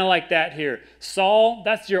 It's kind of like that here. Saul,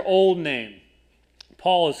 that's your old name.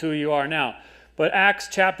 Paul is who you are now. But Acts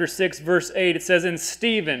chapter 6, verse 8, it says, in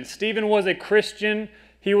Stephen was a Christian.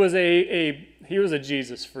 He was a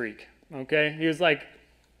Jesus freak. Okay? He was like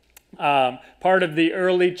part of the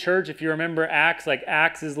early church. If you remember Acts, like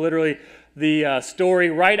Acts is literally the story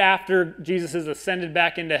right after Jesus is ascended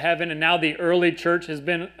back into heaven, and now the early church has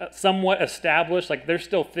been somewhat established. Like they're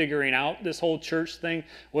still figuring out this whole church thing.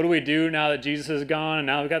 What do we do now that Jesus is gone and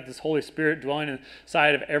now we've got this Holy Spirit dwelling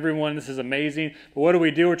inside of everyone? This is amazing. But what do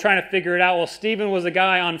we do? We're trying to figure it out. Well, Stephen was a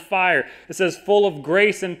guy on fire. It says full of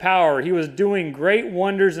grace and power. He was doing great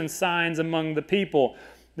wonders and signs among the people.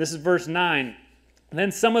 This is verse 9.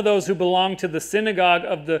 Then some of those who belonged to the synagogue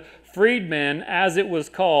of the freedmen, as it was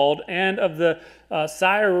called, and of the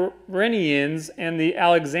Cyrenians and the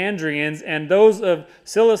Alexandrians, and those of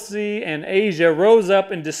Cilicia and Asia, rose up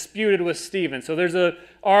and disputed with Stephen. So there's an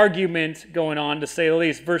argument going on, to say the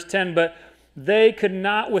least. Verse 10, but they could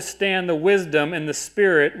not withstand the wisdom and the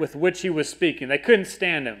spirit with which he was speaking. They couldn't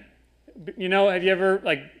stand him. You know, have you ever,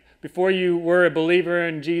 like, before you were a believer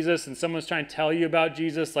in Jesus and someone's trying to tell you about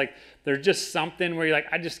Jesus, like there's just something where you're like,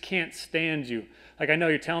 I just can't stand you. Like I know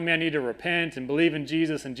you're telling me I need to repent and believe in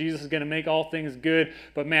Jesus and Jesus is going to make all things good,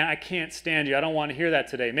 but man, I can't stand you. I don't want to hear that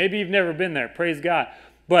today. Maybe you've never been there, praise God.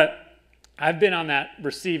 But I've been on that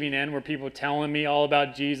receiving end where people are telling me all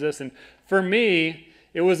about Jesus. And for me,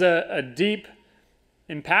 it was a deep,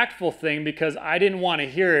 impactful thing because I didn't want to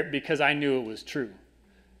hear it because I knew it was true.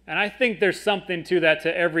 And I think there's something to that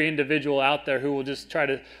to every individual out there who will just try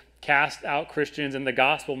to cast out Christians and the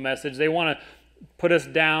gospel message. They want to put us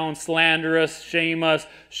down, slander us, shame us,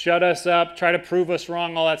 shut us up, try to prove us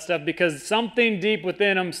wrong, all that stuff, because something deep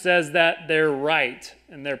within them says that they're right,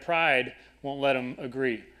 and their pride won't let them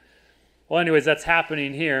agree. Well, anyways, that's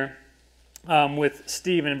happening here with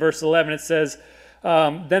Stephen. In verse 11, it says,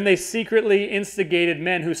 then they secretly instigated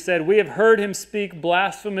men who said, we have heard him speak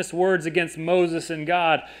blasphemous words against Moses and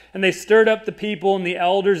God. And they stirred up the people and the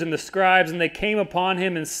elders and the scribes, and they came upon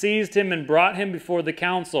him and seized him and brought him before the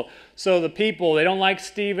council. So the people, they don't like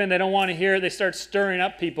Stephen, they don't want to hear it, they start stirring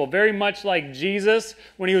up people. Very much like Jesus,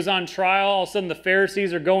 when he was on trial, all of a sudden the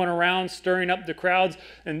Pharisees are going around stirring up the crowds,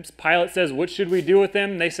 and Pilate says, what should we do with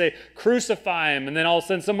him? And they say, crucify him. And then all of a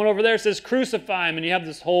sudden someone over there says, crucify him. And you have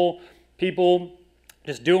this whole people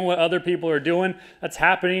just doing what other people are doing. That's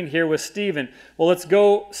happening here with Stephen. Well, let's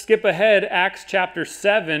go skip ahead, Acts chapter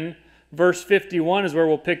 7, verse 51 is where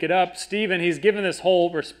we'll pick it up. Stephen, he's given this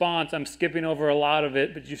whole response. I'm skipping over a lot of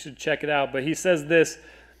it, but you should check it out. But he says this,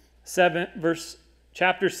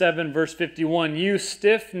 chapter 7, verse 51, "You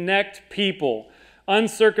stiff-necked people,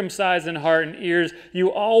 uncircumcised in heart and ears,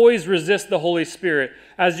 you always resist the Holy Spirit.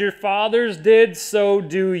 As your fathers did, so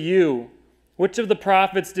do you. Which of the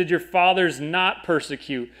prophets did your fathers not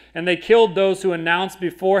persecute? And they killed those who announced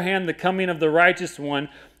beforehand the coming of the righteous one,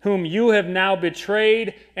 whom you have now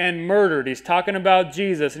betrayed and murdered." He's talking about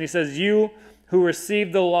Jesus, and he says, "You who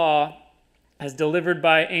received the law as delivered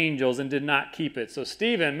by angels and did not keep it." So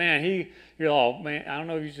Stephen, man, you're all, man, I don't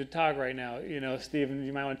know if you should talk right now. Stephen,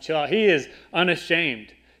 you might want to chill out. He is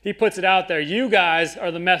unashamed. He puts it out there. You guys are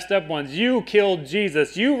the messed up ones. You killed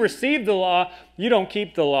Jesus. You received the law. You don't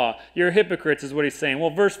keep the law. You're hypocrites is what he's saying. Well,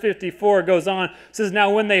 verse 54 goes on. It says,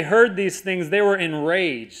 "Now when they heard these things, they were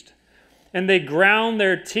enraged, and they ground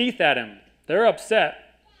their teeth at him." They're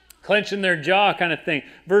upset, clenching their jaw kind of thing.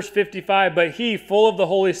 Verse 55, "But he, full of the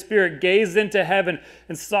Holy Spirit, gazed into heaven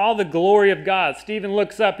and saw the glory of God." Stephen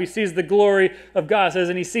looks up. He sees the glory of God. It says,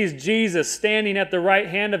 and he sees Jesus standing at the right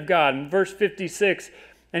hand of God. In verse 56,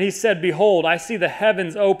 "And he said, Behold, I see the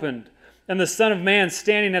heavens opened, and the Son of Man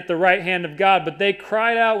standing at the right hand of God. But they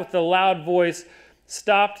cried out with a loud voice,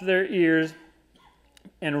 stopped their ears,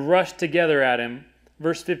 and rushed together at him."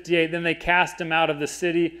 Verse 58, "Then they cast him out of the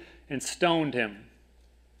city and stoned him.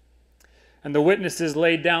 And the witnesses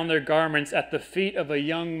laid down their garments at the feet of a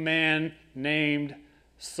young man named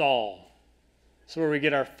Saul." That's where we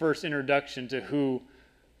get our first introduction to who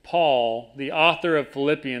Paul, the author of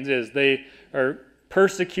Philippians, is. They are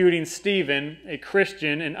persecuting Stephen, a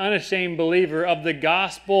Christian, an unashamed believer of the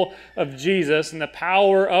gospel of Jesus and the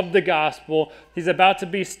power of the gospel. He's about to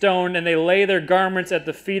be stoned, and they lay their garments at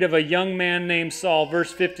the feet of a young man named Saul.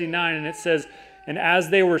 Verse 59, and it says, "And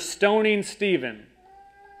as they were stoning Stephen,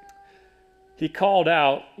 he called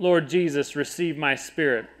out, Lord Jesus, receive my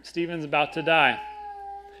spirit." Stephen's about to die.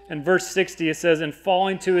 In verse 60, it says, "And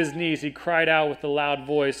falling to his knees, he cried out with a loud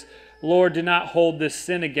voice, Lord, do not hold this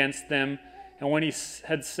sin against them. And when he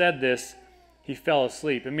had said this, he fell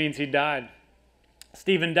asleep." It means he died.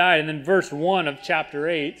 Stephen died. And then verse 1 of chapter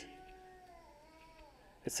 8,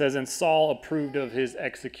 it says, "And Saul approved of his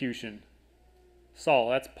execution."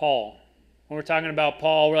 Saul, that's Paul. When we're talking about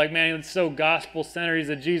Paul, we're like, man, he's so gospel-centered. He's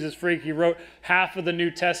a Jesus freak. He wrote half of the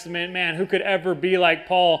New Testament. Man, who could ever be like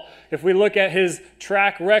Paul? If we look at his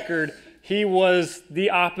track record, he was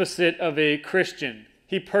the opposite of a Christian.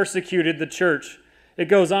 He persecuted the church. It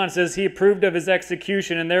goes on, it says, "He approved of his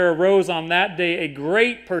execution, and there arose on that day a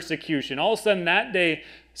great persecution." All of a sudden, that day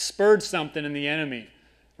spurred something in the enemy,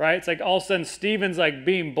 right? It's like all of a sudden, Stephen's like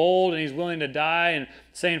being bold, and he's willing to die and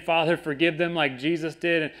saying, "Father, forgive them," like Jesus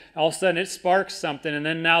did. And all of a sudden, it sparks something, and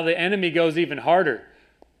then now the enemy goes even harder.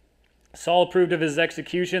 Saul approved of his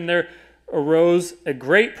execution. There arose a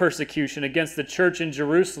great persecution against the church in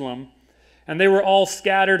Jerusalem, and they were all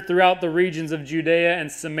scattered throughout the regions of Judea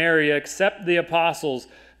and Samaria, except the apostles.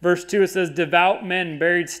 Verse 2, it says, "Devout men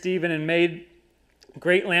buried Stephen and made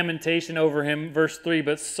great lamentation over him." Verse 3,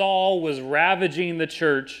 "But Saul was ravaging the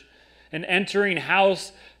church and entering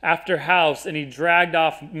house after house, and he dragged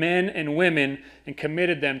off men and women and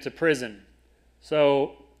committed them to prison."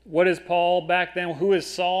 So what is Paul back then? Who is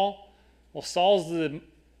Saul? Well, Saul's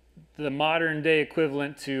the modern day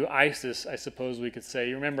equivalent to ISIS, I suppose we could say.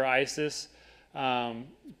 You remember ISIS?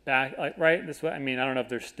 Back, like, right? This way. I mean, I don't know if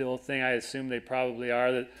they're still a thing. I assume they probably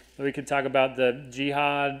are. That we could talk about the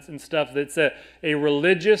jihad and stuff. That's a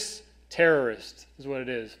religious terrorist is what it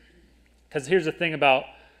is. Because here's the thing about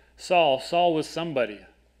Saul. Saul was somebody.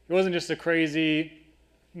 He wasn't just a crazy,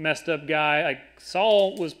 messed up guy. Like,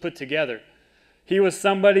 Saul was put together. He was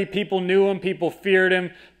somebody. People knew him. People feared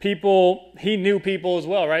him. He knew people as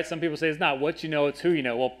well, right? Some people say it's not what you know, it's who you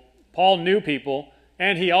know. Well, Paul knew people,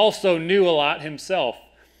 and he also knew a lot himself.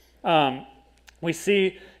 We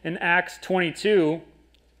see in Acts 22,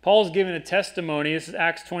 Paul's giving a testimony. This is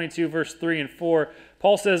Acts 22, verse 3 and 4.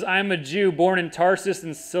 Paul says, "I am a Jew born in Tarsus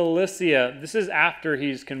in Cilicia." This is after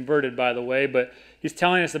he's converted, by the way, but he's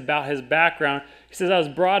telling us about his background. He says, "I was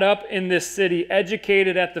brought up in this city,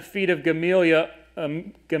 educated at the feet of Gamaliel,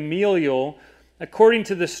 according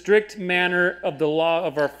to the strict manner of the law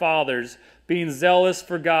of our fathers, being zealous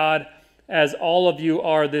for God, as all of you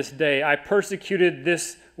are this day. I persecuted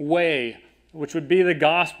this way," which would be the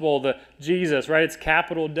gospel, the Jesus, right? It's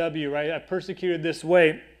capital W, right? "I persecuted this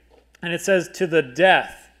way." And it says, "to the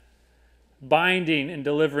death, binding and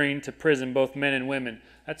delivering to prison both men and women."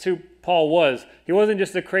 That's who Paul was. He wasn't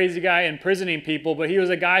just a crazy guy imprisoning people, but he was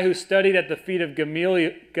a guy who studied at the feet of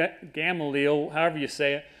Gamaliel, however you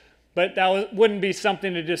say it, But that wouldn't be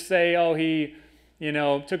something to just say, oh, he,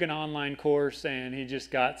 took an online course and he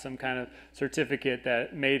just got some kind of certificate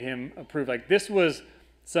that made him approved. Like, this was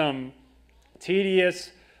some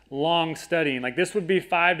tedious, long studying. Like, this would be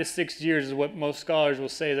 5 to 6 years is what most scholars will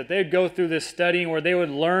say, that they'd go through this studying where they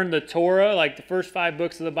would learn the Torah, like the first 5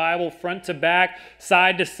 books of the Bible, front to back,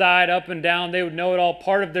 side to side, up and down. They would know it all.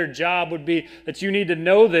 Part of their job would be that you need to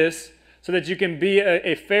know this so that you can be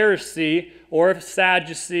a Pharisee or a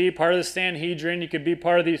Sadducee, part of the Sanhedrin. You could be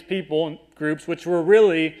part of these people and groups, which were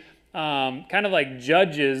really kind of like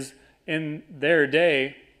judges in their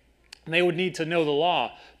day. And they would need to know the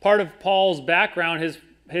law. Part of Paul's background,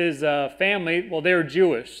 his family, well, they were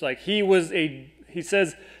Jewish. Like, he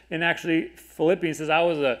says in actually Philippians, says, I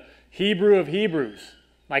was a Hebrew of Hebrews.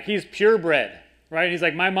 Like, he's purebred, right? He's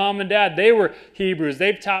like, my mom and dad, they were Hebrews.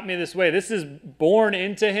 They've taught me this way. This is born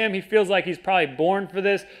into him. He feels like he's probably born for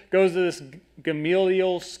this, goes to this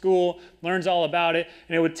Gamaliel school, learns all about it,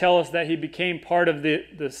 and it would tell us that he became part of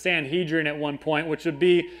the Sanhedrin at one point, which would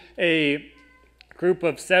be a group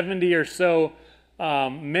of 70 or so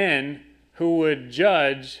men who would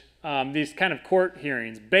judge these kind of court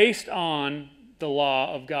hearings based on the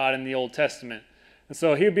law of God in the Old Testament. And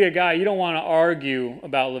so he would be a guy, you don't want to argue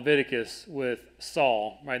about Leviticus with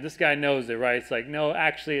Saul, right? This guy knows it, right? It's like, no,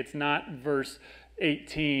 actually, it's not verse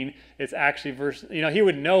 18. It's actually verse, he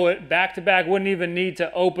would know it back to back, wouldn't even need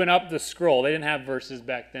to open up the scroll. They didn't have verses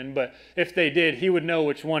back then, but if they did, he would know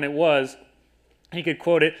which one it was. He could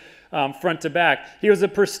quote it front to back. He was a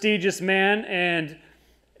prestigious man, and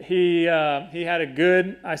he had a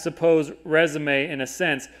good, I suppose, resume in a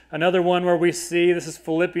sense. Another one where we see, this is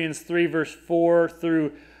Philippians 3, verse 4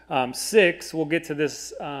 through 6. We'll get to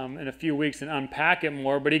this in a few weeks and unpack it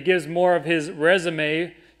more, but he gives more of his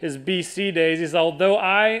resume, his BC days. He says, although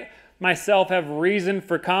I myself have reason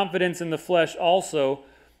for confidence in the flesh also,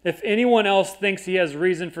 if anyone else thinks he has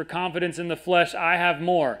reason for confidence in the flesh, I have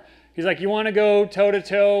more. He's like, you want to go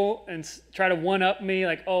toe-to-toe and try to one-up me?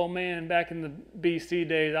 Like, oh, man, back in the BC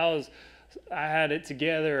days, I had it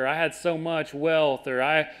together, or I had so much wealth, or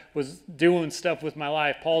I was doing stuff with my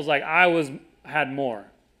life. Paul's like, had more.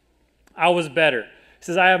 I was better. He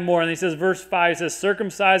says, I have more. And he says, verse 5, he says,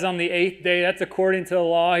 circumcised on the 8th day. That's according to the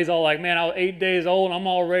law. He's all like, man, I was 8 days old, and I'm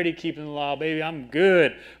already keeping the law, baby. I'm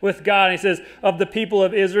good with God. And he says, of the people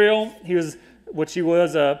of Israel,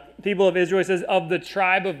 people of Israel, he says, of the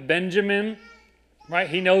tribe of Benjamin, right?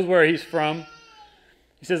 He knows where he's from.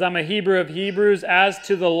 He says, I'm a Hebrew of Hebrews. As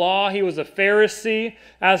to the law, he was a Pharisee.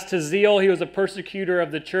 As to zeal, he was a persecutor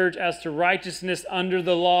of the church. As to righteousness under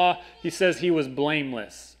the law, he says he was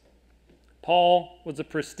blameless. Paul was a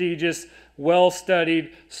prestigious,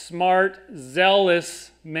 well-studied, smart, zealous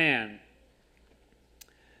man.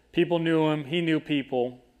 People knew him. He knew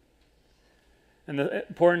people. And the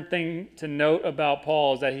important thing to note about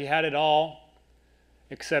Paul is that he had it all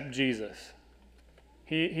except Jesus.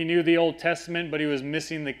 He knew the Old Testament, but he was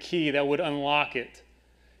missing the key that would unlock it.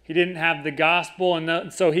 He didn't have the gospel,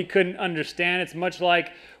 and so he couldn't understand. It's much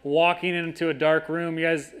like walking into a dark room. You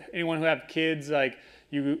guys, anyone who have kids, like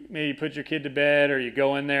you maybe put your kid to bed, or you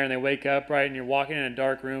go in there and they wake up, right, and you're walking in a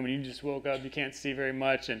dark room and you just woke up, you can't see very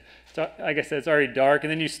much, and like I said, it's already dark,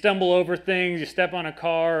 and then you stumble over things, you step on a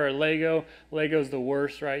car or a Lego. Lego's the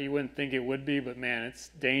worst, right? You wouldn't think it would be, but man, it's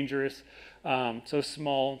dangerous. So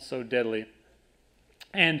small, so deadly.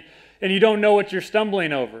 And you don't know what you're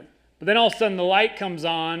stumbling over. But then all of a sudden the light comes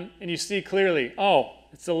on and you see clearly, oh,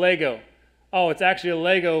 it's a Lego. Oh, it's actually a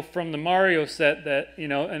Lego from the Mario set that,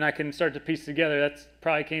 and I can start to piece together. That's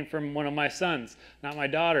probably came from one of my sons, not my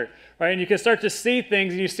daughter, right? And you can start to see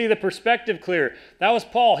things and you see the perspective clear. That was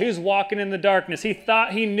Paul. He was walking in the darkness. He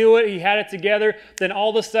thought he knew it. He had it together. Then all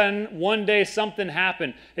of a sudden, one day something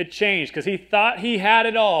happened. It changed because he thought he had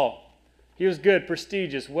it all. He was good,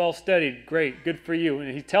 prestigious, well-studied, great, good for you.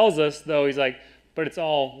 And he tells us, though, he's like, but it's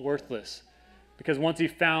all worthless. Because once he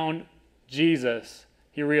found Jesus,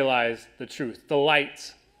 he realized the truth. The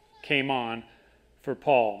lights came on for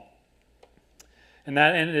Paul. And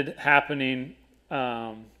that ended happening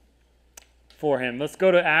for him. Let's go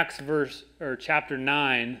to Acts chapter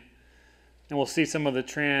 9, and we'll see some of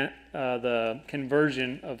the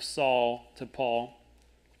conversion of Saul to Paul.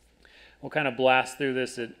 We'll kind of blast through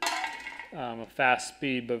this at a fast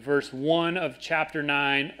speed, but verse 1 of chapter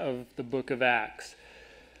 9 of the book of Acts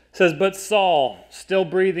says, but Saul, still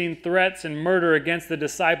breathing threats and murder against the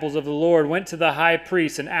disciples of the Lord, went to the high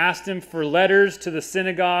priest and asked him for letters to the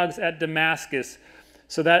synagogues at Damascus,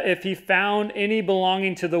 so that if he found any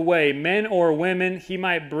belonging to the way, men or women, he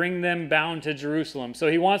might bring them bound to Jerusalem. So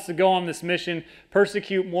he wants to go on this mission,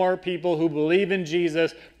 persecute more people who believe in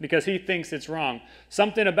Jesus because he thinks it's wrong.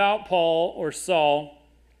 Something about Paul, or Saul,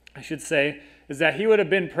 I should say, is that he would have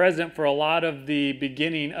been present for a lot of the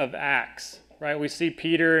beginning of Acts, right? We see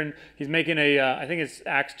Peter, and he's making I think it's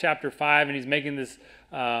Acts chapter 5, and he's making this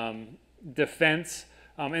defense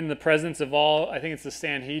in the presence of all, I think it's the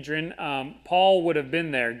Sanhedrin. Paul would have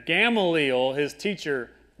been there. Gamaliel, his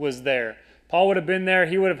teacher, was there. Paul would have been there.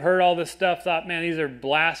 He would have heard all this stuff, thought, man, these are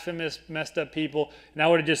blasphemous, messed up people. And that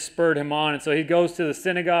would have just spurred him on. And so he goes to the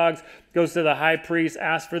synagogues, goes to the high priest,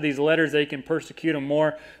 asks for these letters that he can persecute him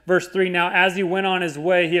more. Verse 3, now as he went on his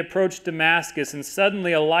way, he approached Damascus, and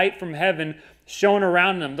suddenly a light from heaven shone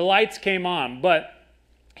around him. The lights came on, but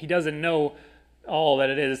he doesn't know all that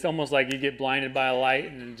it is. It's almost like you get blinded by a light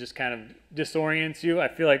and it just kind of disorients you. I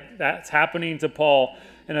feel like that's happening to Paul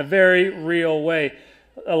in a very real way.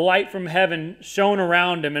 A light from heaven shone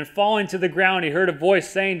around him, and falling to the ground, he heard a voice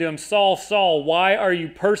saying to him, Saul, Saul, why are you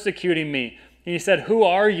persecuting me? And he said, who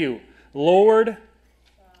are you, Lord?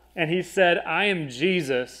 And he said, I am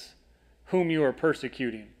Jesus, whom you are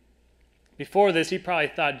persecuting. Before this, he probably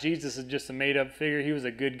thought Jesus is just a made-up figure. He was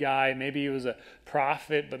a good guy. Maybe he was a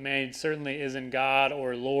prophet, but man, he certainly isn't God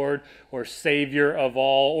or Lord or Savior of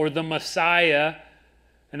all or the Messiah.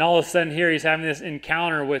 And all of a sudden here, he's having this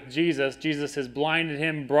encounter with Jesus. Jesus has blinded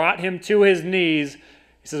him, brought him to his knees.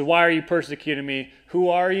 He says, why are you persecuting me? Who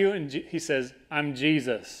are you? And he says, I'm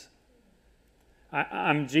Jesus.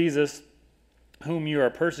 I'm Jesus, whom you are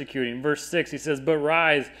persecuting. Verse 6, he says, but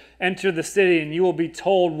rise, enter the city, and you will be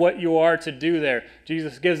told what you are to do there.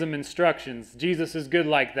 Jesus gives them instructions. Jesus is good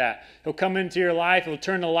like that. He'll come into your life, he'll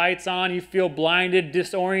turn the lights on, you feel blinded,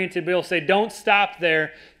 disoriented, but he'll say, don't stop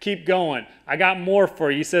there, keep going. I got more for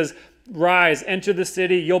you. He says, rise, enter the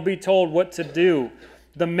city, you'll be told what to do.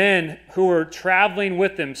 The men who were traveling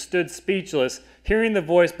with him stood speechless, hearing the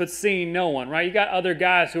voice but seeing no one, right? You got other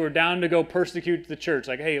guys who are down to go persecute the church.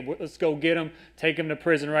 Like, hey, let's go get them, take them to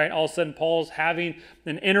prison, right? All of a sudden, Paul's having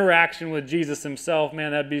an interaction with Jesus himself.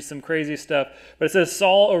 Man, that'd be some crazy stuff. But it says,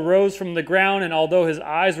 Saul arose from the ground, and although his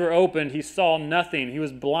eyes were opened, he saw nothing. He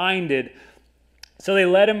was blinded. So they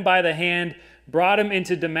led him by the hand, brought him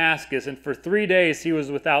into Damascus, and for 3 days he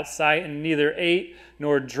was without sight and neither ate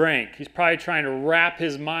nor drank. He's probably trying to wrap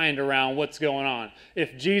his mind around what's going on.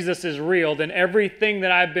 If Jesus is real, then everything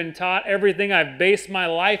that I've been taught, everything I've based my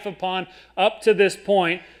life upon up to this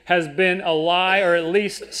point has been a lie, or at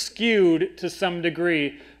least skewed to some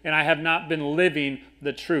degree, and I have not been living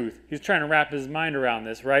the truth. He's trying to wrap his mind around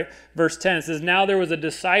this, right? Verse 10, it says, now there was a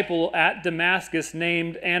disciple at Damascus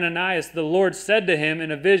named Ananias. The Lord said to him in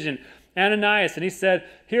a vision, Ananias, and he said,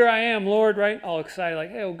 here I am, Lord, right? All excited,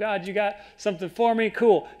 like, hey, oh God, you got something for me?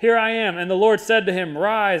 Cool, here I am. And the Lord said to him,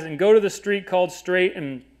 rise and go to the street called Straight,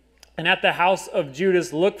 and at the house of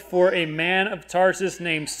Judas look for a man of Tarsus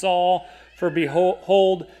named Saul, for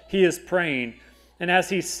behold, he is praying. And as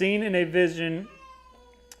he's seen in a vision,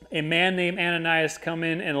 a man named Ananias come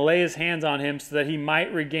in and lay his hands on him so that he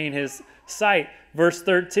might regain his sight. Verse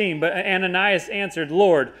 13, but Ananias answered,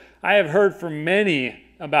 Lord, I have heard from many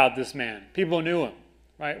about this man. People knew him,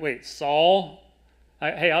 right? Wait, Saul?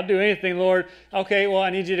 Hey, I'll do anything, Lord. Okay, well,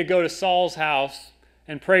 I need you to go to Saul's house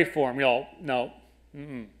and pray for him. Y'all, no,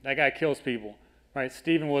 that guy kills people, right?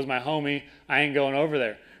 Stephen was my homie. I ain't going over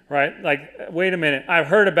there, right? Like, wait a minute. I've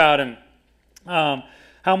heard about him.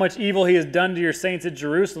 How much evil he has done to your saints at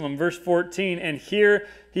Jerusalem. Verse 14, and here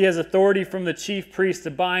he has authority from the chief priest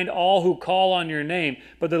to bind all who call on your name.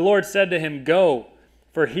 But the Lord said to him, go,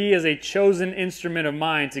 for he is a chosen instrument of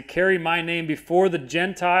mine to carry my name before the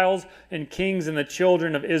Gentiles and kings and the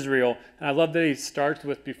children of Israel. And I love that he starts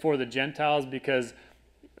with before the Gentiles, because,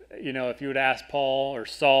 you know, if you would ask Paul or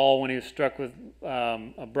Saul when he was struck with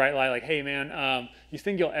a bright light, like, hey man, you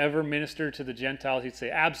think you'll ever minister to the Gentiles? He'd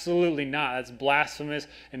say, absolutely not. That's blasphemous,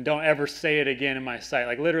 and don't ever say it again in my sight.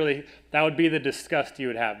 Like, literally, that would be the disgust you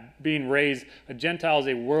would have. Being raised, a Gentile is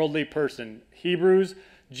a worldly person. Hebrews,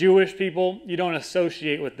 Jewish people, you don't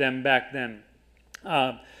associate with them back then.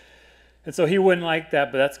 And so he wouldn't like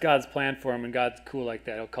that, but that's God's plan for him, and God's cool like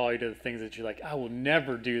that. He'll call you to the things that you're like, I will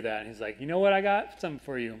never do that. And he's like, you know what? I got something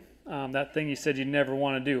for you. That thing you said you'd never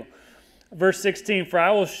want to do. Verse 16, for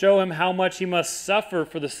I will show him how much he must suffer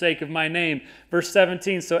for the sake of my name. Verse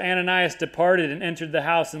 17, so Ananias departed and entered the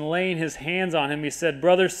house, and laying his hands on him, he said,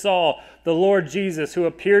 Brother Saul, the Lord Jesus, who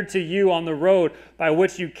appeared to you on the road by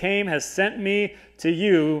which you came, has sent me to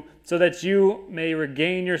you so that you may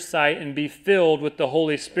regain your sight and be filled with the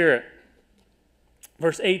Holy Spirit.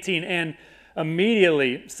 Verse 18, and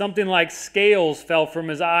Immediately, something like scales fell from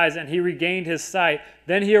his eyes, and he regained his sight.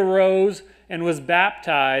 Then he arose and was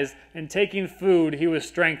baptized, and taking food, he was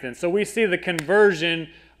strengthened. So we see the conversion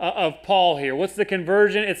of Paul here. What's the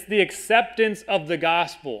conversion? It's the acceptance of the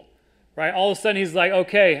gospel, right? All of a sudden, he's like,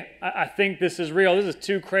 okay, I think this is real. This is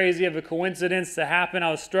too crazy of a coincidence to happen.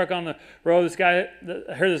 I was struck on the road. This guy,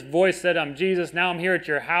 I heard this voice said, I'm Jesus. Now I'm here at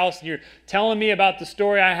your house, and you're telling me about the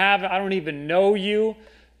story I have. I don't even know you.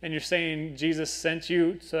 And you're saying Jesus sent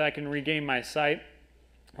you so that I can regain my sight,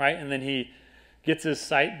 right? And then he gets his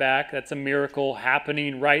sight back. That's a miracle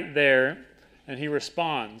happening right there. And he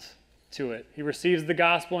responds to it. He receives the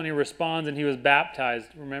gospel and he responds, and he was baptized.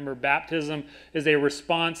 Remember, baptism is a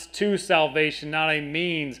response to salvation, not a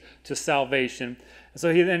means to salvation.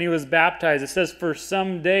 So he was baptized. It says, for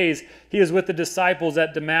some days he was with the disciples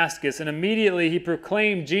at Damascus, and immediately he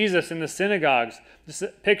proclaimed Jesus in the synagogues. Just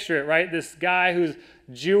picture it, right? This guy who's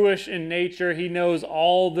Jewish in nature. He knows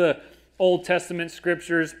all the Old Testament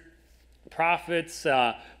scriptures, prophets,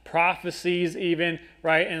 prophecies even,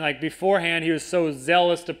 right? And like beforehand, he was so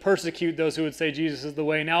zealous to persecute those who would say Jesus is the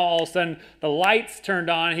way. Now all of a sudden, the lights turned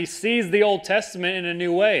on. He sees the Old Testament in a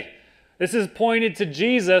new way. This is pointed to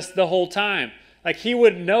Jesus the whole time. Like he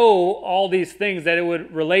would know all these things that it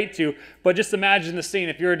would relate to, but just imagine the scene.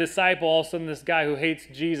 If you're a disciple, all of a sudden this guy who hates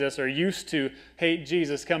Jesus or used to hate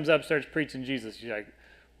Jesus comes up, starts preaching Jesus. You're like,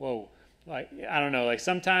 whoa. Like, I don't know. Like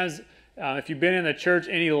sometimes if you've been in the church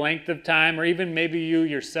any length of time, or even maybe you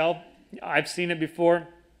yourself, I've seen it before.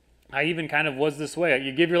 I even kind of was this way.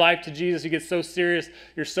 You give your life to Jesus, you get so serious,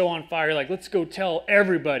 you're so on fire, you're like, let's go tell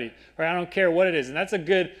everybody, right? I don't care what it is. And that's a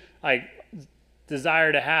good, like,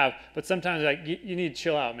 desire to have, but sometimes like you need to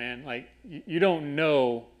chill out, man. Like you don't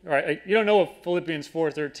know, right? Like, you don't know what Philippians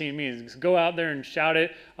 4:13 means. Just go out there and shout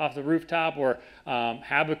it off the rooftop, or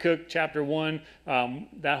Habakkuk chapter 1,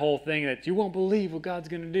 that whole thing that you won't believe what God's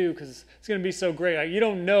going to do because it's going to be so great. Like, you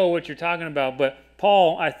don't know what you're talking about, but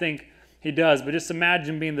Paul, I think he does. But just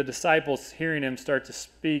imagine being the disciples, hearing him start to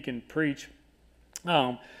speak and preach.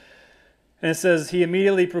 And it says, he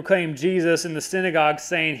immediately proclaimed Jesus in the synagogue,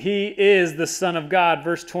 saying, he is the Son of God.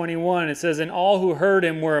 Verse 21, it says, and all who heard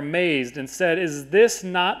him were amazed and said, is this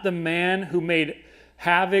not the man who made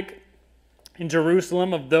havoc in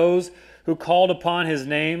Jerusalem of those who called upon his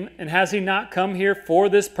name? And has he not come here for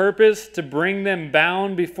this purpose, to bring them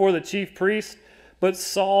bound before the chief priest? But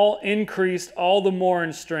Saul increased all the more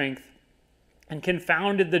in strength and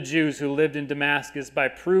confounded the Jews who lived in Damascus by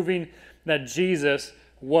proving that Jesus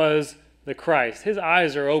was the Christ. His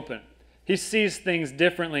eyes are open. He sees things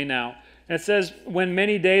differently now. And it says, when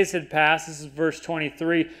many days had passed, this is verse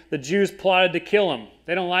 23, the Jews plotted to kill him.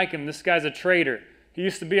 They don't like him. This guy's a traitor. He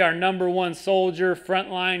used to be our number one soldier,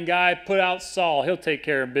 frontline guy. Put out Saul. He'll take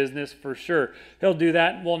care of business for sure. He'll do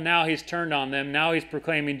that. Well, now he's turned on them. Now he's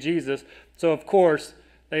proclaiming Jesus. So, of course,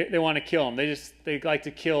 they want to kill him. They like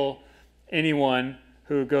to kill anyone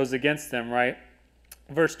who goes against them, right?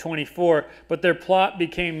 Verse 24, but their plot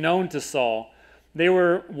became known to Saul. They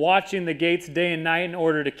were watching the gates day and night in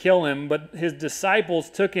order to kill him, but his disciples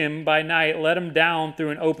took him by night, let him down through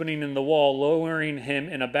an opening in the wall, lowering him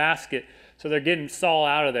in a basket. So they're getting Saul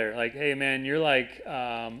out of there. Like, hey, man, you're like,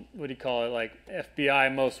 what do you call it? Like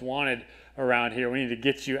FBI most wanted around here. We need to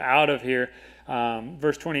get you out of here.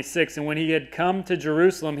 Verse 26, and when he had come to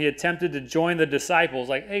Jerusalem, he attempted to join the disciples.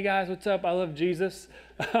 Like, hey, guys, what's up? I love Jesus.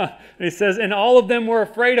 And he says, and all of them were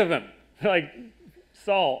afraid of him. Like,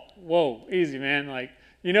 Saul, whoa, easy, man. Like,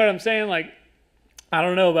 you know what I'm saying? Like, I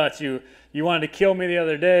don't know about you. You wanted to kill me the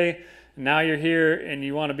other day. Now you're here and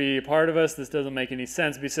you want to be a part of us. This doesn't make any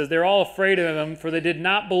sense. But he says, they're all afraid of him, for they did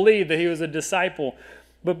not believe that he was a disciple.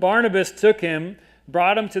 But Barnabas took him,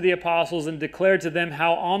 brought him to the apostles, and declared to them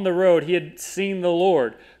how on the road he had seen the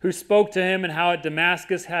Lord, who spoke to him, and how at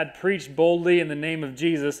Damascus had preached boldly in the name of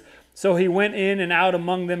Jesus. So he went in and out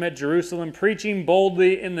among them at Jerusalem, preaching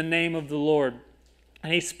boldly in the name of the Lord.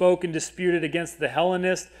 And he spoke and disputed against the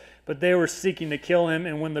Hellenists, but they were seeking to kill him.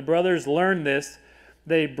 And when the brothers learned this,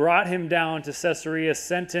 they brought him down to Caesarea,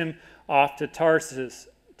 sent him off to Tarsus.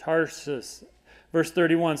 Verse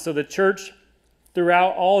 31, so the church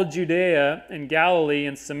throughout all Judea and Galilee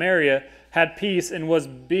and Samaria had peace and was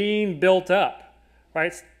being built up.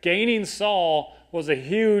 Right? Gaining Saul was a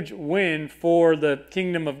huge win for the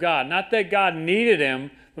kingdom of God. Not that God needed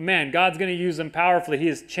him, but man, God's going to use him powerfully. He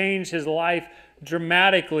has changed his life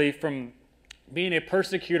dramatically from being a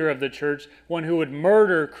persecutor of the church, one who would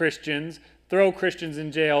murder Christians, throw Christians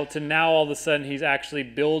in jail, to now all of a sudden he's actually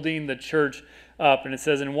building the church up. And it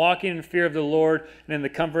says, in walking in fear of the Lord and in the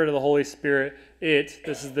comfort of the Holy Spirit,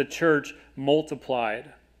 this is the church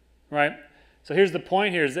multiplied. Right? So here's the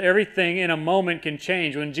point here, is that everything in a moment can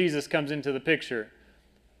change when Jesus comes into the picture.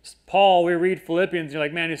 Paul, we read Philippians, you're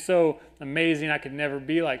like, man, he's so amazing, I could never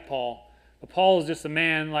be like Paul. But Paul is just a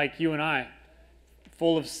man like you and I,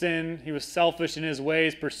 full of sin. He was selfish in his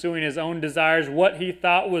ways, pursuing his own desires, what he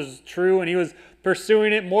thought was true, and he was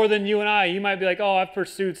pursuing it more than you and I. You might be like, oh, I've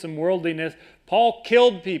pursued some worldliness. Paul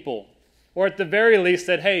killed people, or at the very least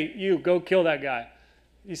said, hey, you, go kill that guy.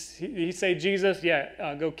 He say, Jesus,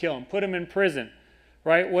 yeah, go kill him. Put him in prison,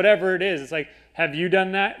 right? Whatever it is. It's like, have you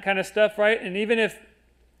done that kind of stuff, right? And even if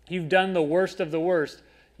you've done the worst of the worst,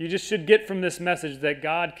 you just should get from this message that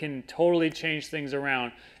God can totally change things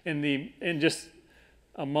around in just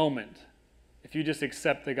a moment if you just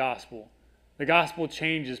accept the gospel. The gospel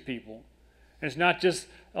changes people. And it's not just,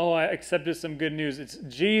 oh, I accepted some good news. It's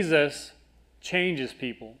Jesus changes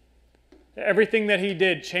people. Everything that he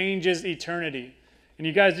did changes eternity. And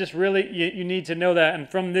you guys just really, you need to know that. And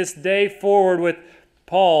from this day forward with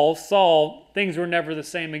Saul, things were never the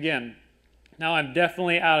same again. Now I'm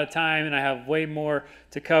definitely out of time and I have way more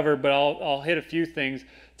to cover, but I'll hit a few things.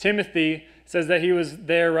 Timothy says that he was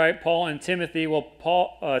there, right? Paul and Timothy.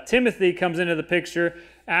 Well, Timothy comes into the picture.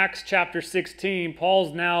 Acts chapter 16.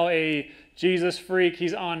 Paul's now a Jesus freak.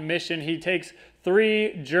 He's on mission. He takes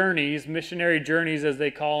 3 journeys, missionary journeys as they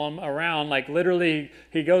call them, around. Like literally,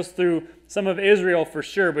 he goes through some of Israel for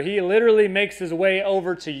sure, but he literally makes his way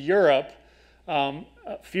over to Europe a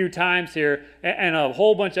few times here and a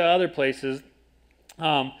whole bunch of other places.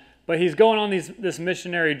 But he's going on this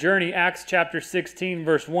missionary journey. Acts chapter 16,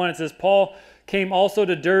 verse 1, it says, Paul came also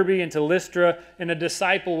to Derbe and to Lystra, and a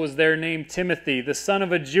disciple was there named Timothy, the son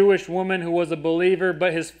of a Jewish woman who was a believer,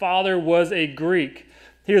 but his father was a Greek.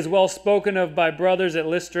 He was well spoken of by brothers at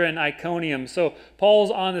Lystra and Iconium. So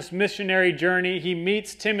Paul's on this missionary journey. He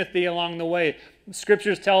meets Timothy along the way.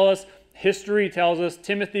 Scriptures tell us, history tells us,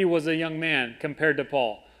 Timothy was a young man compared to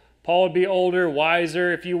Paul. Paul would be older,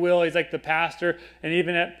 wiser, if you will. He's like the pastor. And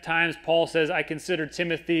even at times, Paul says, I consider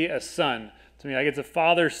Timothy a son to me. Like it's a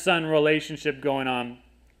father-son relationship going on.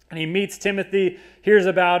 And he meets Timothy, hears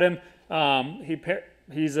about him.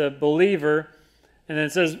 He's a believer. And then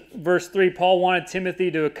it says, verse 3, Paul wanted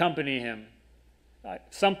Timothy to accompany him.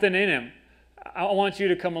 Something in him. I want you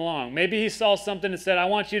to come along. Maybe he saw something and said, I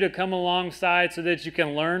want you to come alongside so that you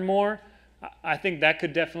can learn more. I think that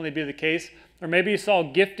could definitely be the case. Or maybe he saw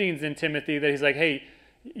giftings in Timothy that he's like, hey,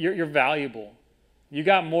 you're valuable. You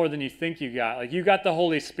got more than you think you got. Like you got the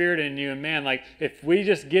Holy Spirit in you. And man, like if we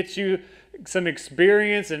just get you some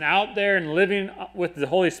experience and out there and living with the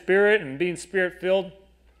Holy Spirit and being Spirit-filled,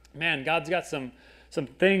 man, God's got some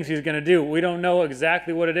things he's going to do. We don't know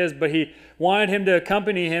exactly what it is, but he wanted him to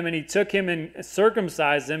accompany him, and he took him and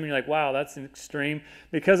circumcised him. And you're like, wow, that's extreme.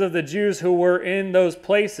 Because of the Jews who were in those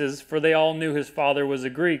places, for they all knew his father was a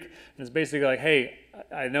Greek. And it's basically like, hey,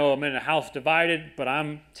 I know I'm in a house divided, but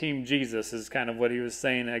I'm Team Jesus is kind of what he was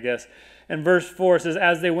saying, I guess. And verse 4 says,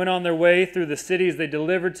 as they went on their way through the cities, they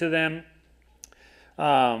delivered to them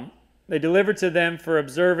for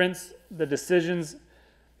observance the decisions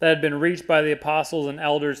that had been reached by the apostles and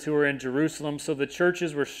elders who were in Jerusalem. So the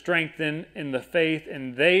churches were strengthened in the faith,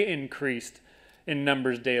 and they increased in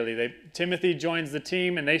numbers daily. Timothy joins the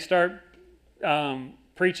team, and they start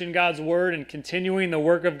preaching God's word and continuing the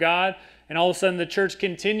work of God. And all of a sudden, the church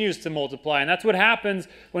continues to multiply. And that's what happens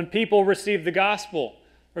when people receive the gospel.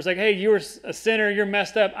 Where it's like, hey, you were a sinner, you're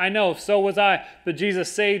messed up. I know, so was I, but Jesus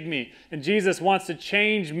saved me. And Jesus wants to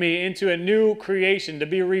change me into a new creation, to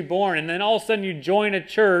be reborn. And then all of a sudden you join a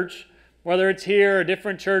church, whether it's here, a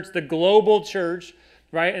different church, the global church,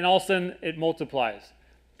 right? And all of a sudden it multiplies.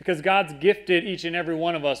 Because God's gifted each and every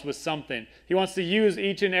one of us with something. He wants to use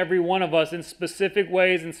each and every one of us in specific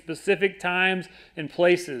ways, in specific times and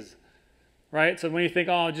places. Right? So when you think,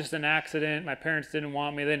 oh, just an accident, my parents didn't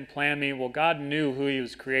want me, they didn't plan me. Well, God knew who he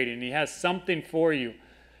was creating. He has something for you.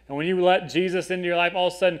 And when you let Jesus into your life, all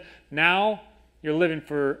of a sudden, now you're living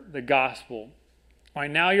for the gospel.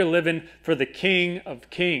 Right? Now you're living for the King of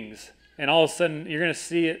Kings. And all of a sudden, you're going to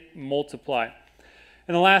see it multiply.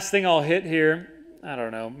 And the last thing I'll hit here, I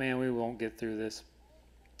don't know, man, we won't get through this.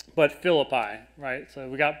 But Philippi, right? So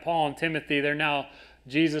we got Paul and Timothy. They're now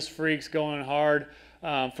Jesus freaks going hard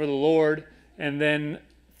for the Lord. And then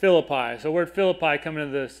Philippi. So where'd Philippi come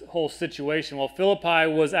into this whole situation? Well, Philippi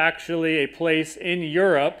was actually a place in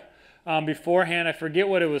Europe beforehand. I forget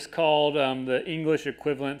what it was called. The English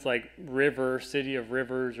equivalent's like river, city of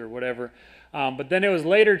rivers or whatever. But then it was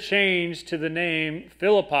later changed to the name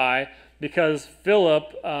Philippi because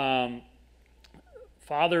Philip,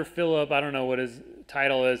 Father Philip, I don't know what his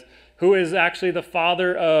title is, who is actually the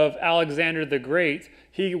father of Alexander the Great.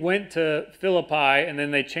 He went to Philippi, and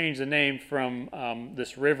then they changed the name from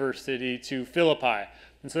this river city to Philippi.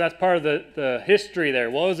 And so that's part of the history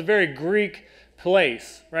there. Well, it was a very Greek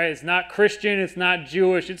place, right? It's not Christian, it's not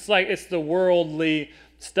Jewish. It's the worldly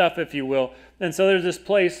stuff, if you will. And so there's this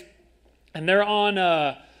place, and they're on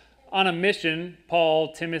a mission.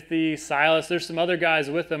 Paul, Timothy, Silas, there's some other guys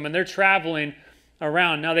with them, and they're traveling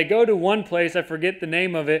around. Now they go to one place, I forget the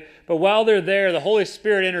name of it, but while they're there, the Holy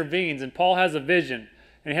Spirit intervenes, and Paul has a vision.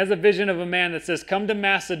 And he has a vision of a man that says, come to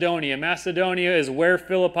Macedonia. Macedonia is where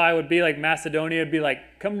Philippi would be. Like Macedonia would be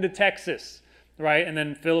like, come to Texas, right? And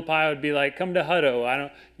then Philippi would be like, come to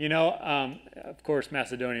Hutto. Of course,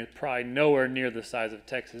 Macedonia is probably nowhere near the size of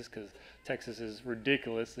Texas, because Texas is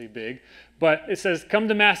ridiculously big. But it says, come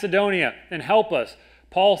to Macedonia and help us.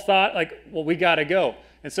 Paul thought, well, we got to go.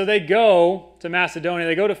 And so they go to Macedonia.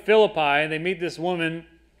 They go to Philippi, and they meet this woman,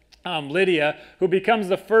 Lydia, who becomes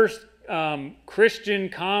the first Christian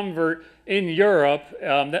convert in Europe,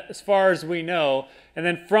 as far as we know. And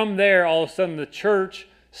then from there, all of a sudden, the church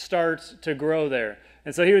starts to grow there.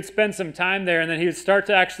 And so he would spend some time there, and then he would start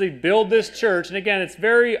to actually build this church. And again, it's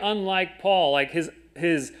very unlike Paul. Like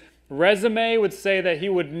his resume would say that he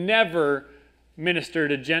would never minister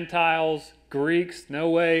to Gentiles, Greeks, no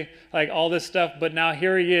way, like all this stuff. But now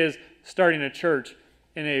here he is starting a church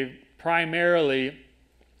in a primarily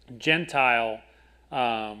Gentile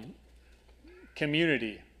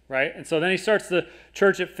community, right? And so then he starts the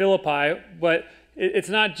church at Philippi, but it's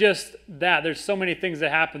not just that. There's so many things that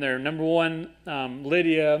happen there. Number one,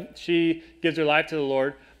 Lydia, she gives her life to the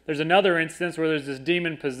Lord. There's another instance where there's this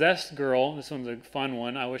demon-possessed girl. This one's a fun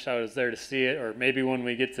one. I wish I was there to see it, or maybe when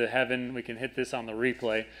we get to heaven, we can hit this on the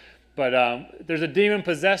replay. But there's a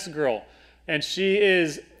demon-possessed girl, and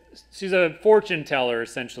she's a fortune teller,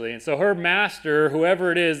 essentially. And so her master,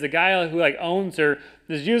 whoever it is, the guy who owns her,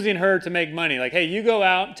 is using her to make money. Like, hey, you go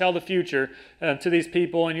out and tell the future to these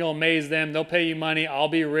people, and you'll amaze them. They'll pay you money. I'll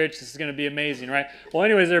be rich. This is going to be amazing, right? Well,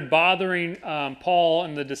 anyways, they're bothering Paul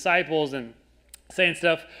and the disciples and saying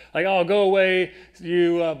stuff like, oh, go away,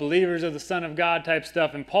 you believers of the Son of God type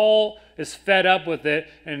stuff. And Paul is fed up with it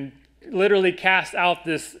and literally casts out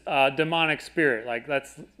this demonic spirit.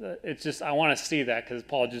 It's just, I want to see that, because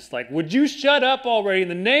Paul just would you shut up already? In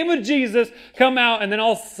the name of Jesus, come out. And then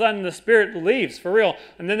all of a sudden the spirit leaves, for real.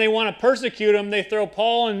 And then they want to persecute him. They throw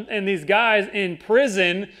Paul and these guys in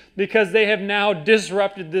prison because they have now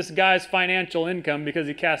disrupted this guy's financial income because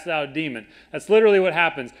he cast out a demon. That's literally what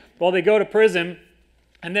happens. Well, they go to prison,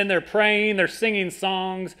 and then they're praying, they're singing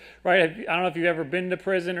songs, right? I don't know if you've ever been to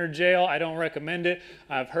prison or jail. I don't recommend it.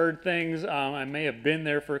 I've heard things. I may have been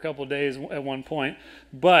there for a couple of days at one point,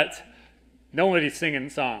 but nobody's singing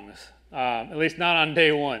songs, at least not on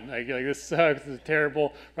day one. Like this sucks, this is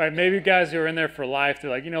terrible, right? Maybe guys who are in there for life,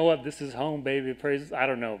 they're like, you know what, this is home, baby, praise. I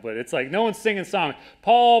don't know, but it's like no one's singing songs.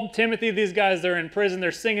 Paul, Timothy, these guys, they're in prison,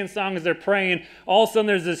 they're singing songs, they're praying. All of a sudden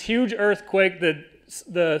there's this huge earthquake,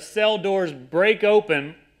 the cell doors break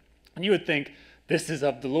open, and you would think, this is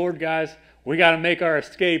of the Lord, guys. We got to make our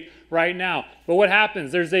escape right now. But what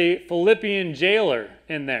happens? There's a Philippian jailer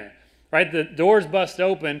in there, right? The doors bust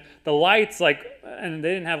open. The lights, and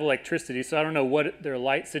they didn't have electricity, so I don't know what their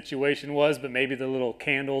light situation was, but maybe the little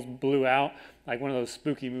candles blew out, like one of those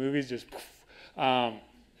spooky movies, just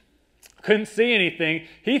couldn't see anything.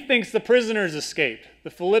 He thinks the prisoners escaped.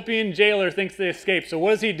 The Philippian jailer thinks they escaped. So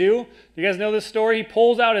what does he do? You guys know this story? He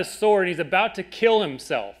pulls out his sword and he's about to kill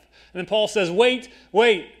himself. And then Paul says, wait,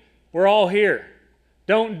 we're all here.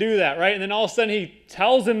 Don't do that, right? And then all of a sudden he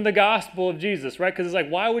tells him the gospel of Jesus, right? Because it's like,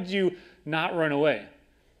 why would you not run away?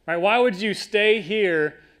 Right? Why would you stay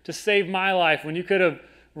here to save my life when you could have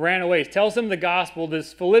ran away? He tells him the gospel.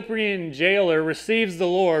 This Philippian jailer receives the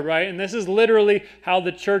Lord, right? And this is literally how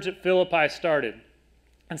the church at Philippi started.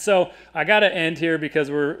 And so I got to end here because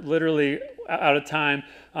we're literally out of time,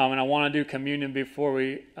 and I want to do communion before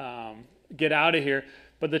we get out of here.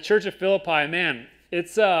 But the church of Philippi, man,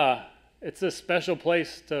 it's a special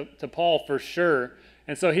place to Paul for sure.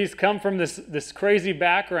 And so he's come from this crazy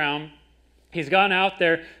background. He's gone out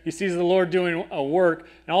there, he sees the Lord doing a work,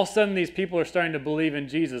 and all of a sudden these people are starting to believe in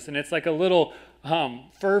Jesus. And it's like a little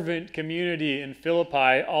fervent community in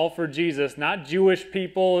Philippi, all for Jesus. Not Jewish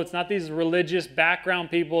people, it's not these religious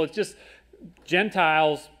background people, it's just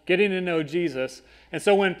Gentiles getting to know Jesus. And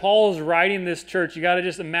so when Paul is writing this church, you got to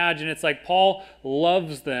just imagine it's like Paul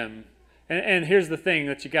loves them. And here's the thing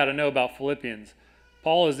that you got to know about Philippians.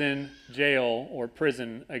 Paul is in jail or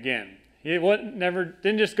prison again. He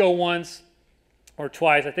didn't just go once or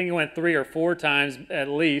twice. I think he went 3 or 4 times at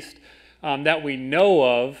least that we know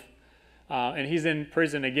of. and he's in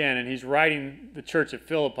prison again, and he's writing the church at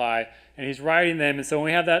Philippi, and he's writing them. And so when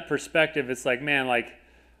we have that perspective, it's like, man, like,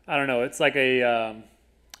 I don't know, it's like a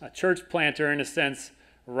church planter in a sense,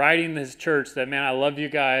 writing his church that, man, I love you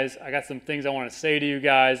guys. I got some things I want to say to you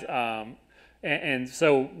guys. And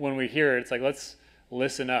so when we hear it, it's like, let's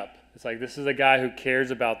listen up. It's like, this is a guy who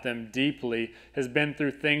cares about them deeply, has been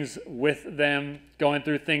through things with them, going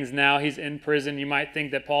through things now. He's in prison. You might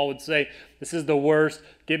think that Paul would say, this is the worst.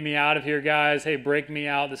 Get me out of here, guys. Hey, break me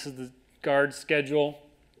out. This is the guard schedule.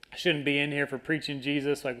 I shouldn't be in here for preaching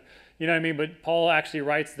Jesus. Like, you know what I mean? But Paul actually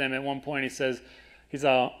writes them at one point. He says,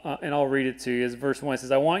 and I'll read it to you. It's verse 1. It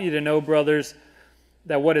says, I want you to know, brothers,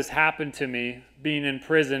 that what has happened to me, being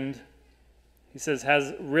imprisoned, he says,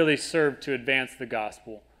 has really served to advance the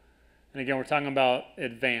gospel. And again, we're talking about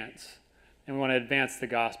advance. And we want to advance the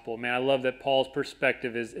gospel. Man, I love that Paul's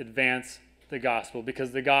perspective is advance the gospel,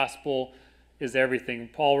 because the gospel is everything.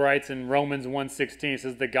 Paul writes in Romans 1:16, he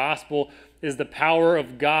says, the gospel is the power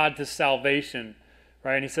of God to salvation.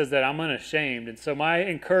 Right? And he says that I'm unashamed. And so my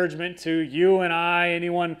encouragement to you and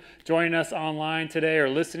anyone joining us online today or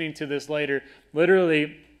listening to this later,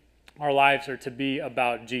 literally our lives are to be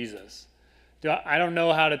about Jesus. I don't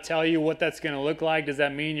know how to tell you what that's going to look like. Does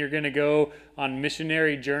that mean you're going to go on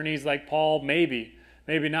missionary journeys like Paul? Maybe,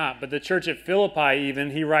 maybe not. But the church at Philippi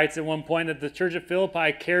even, he writes at one point that the church at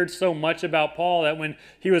Philippi cared so much about Paul that when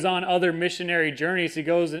he was on other missionary journeys,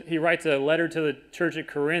 he writes a letter to the church at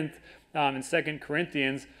Corinth in 2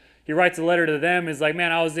 Corinthians. He writes a letter to them. He's like,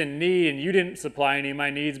 man, I was in need and you didn't supply any of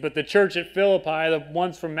my needs. But the church at Philippi, the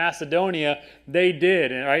ones from Macedonia, they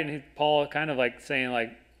did. And, right? And Paul kind of like saying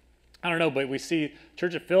like, I don't know, but we see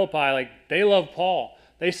Church of Philippi, like, they love Paul.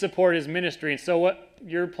 They support his ministry. And so what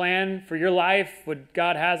your plan for your life, what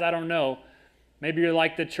God has, I don't know. Maybe you're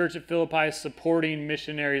like the Church of Philippi, supporting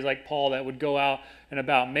missionaries like Paul that would go out and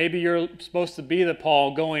about. Maybe you're supposed to be the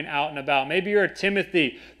Paul going out and about. Maybe you're a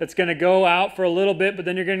Timothy that's going to go out for a little bit, but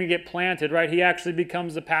then you're going to get planted, right? He actually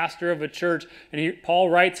becomes the pastor of a church. And Paul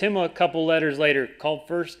writes him a couple letters later called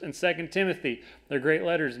 1st and 2nd Timothy. They're great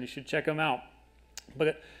letters, and you should check them out.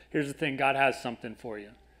 But here's the thing, God has something for you.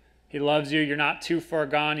 He loves you. You're not too far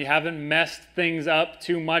gone. You haven't messed things up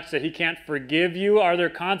too much that he can't forgive you. Are there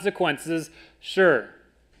consequences? Sure.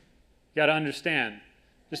 You got to understand.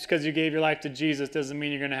 Just because you gave your life to Jesus doesn't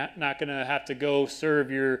mean you're not going to have to go serve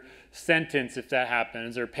your sentence if that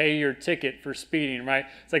happens, or pay your ticket for speeding, right?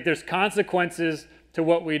 It's like there's consequences to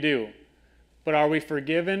what we do. But are we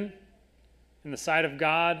forgiven in the sight of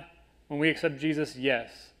God when we accept Jesus?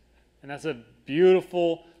 Yes. And that's a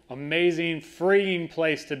beautiful, amazing, freeing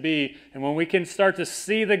place to be. And when we can start to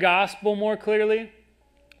see the gospel more clearly,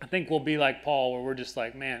 I think we'll be like Paul, where we're just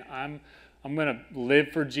like, man, I'm going to live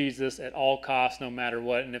for Jesus at all costs, no matter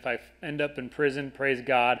what. And if I end up in prison, praise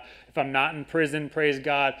God. If I'm not in prison, praise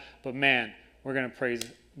God. But man, we're going to praise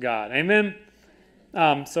God. Amen?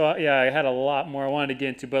 So yeah, I had a lot more I wanted to get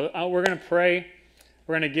into, but we're going to pray.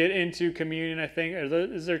 We're going to get into communion, I think.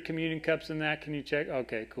 Is there communion cups in that? Can you check?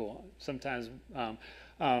 Okay, cool. Sometimes...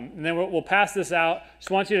 and then we'll pass this out.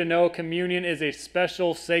 Just want you to know communion is a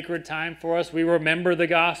special sacred time for us. We remember the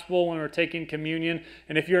gospel when we're taking communion.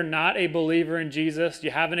 And if you're not a believer in Jesus,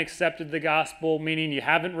 you haven't accepted the gospel, meaning you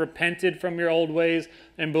haven't repented from your old ways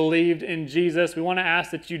and believed in Jesus, we want to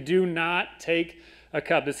ask that you do not take a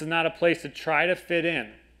cup. This is not a place to try to fit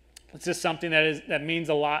in. It's just something that means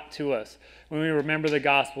a lot to us. When we remember the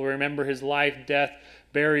gospel, we remember his life, death,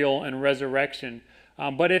 burial, and resurrection.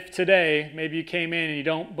 But if today, maybe you came in and you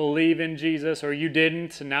don't believe in Jesus, or you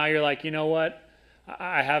didn't, and now you're like, you know what?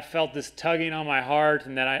 I have felt this tugging on my heart,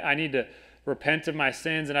 and that I need to repent of my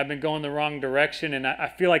sins, and I've been going the wrong direction, and I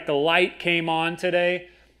feel like the light came on today,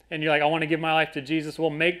 and you're like, I want to give my life to Jesus. Well,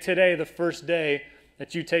 make today the first day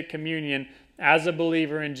that you take communion as a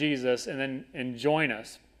believer in Jesus, and join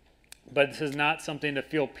us. But this is not something to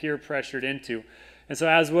feel peer pressured into. And so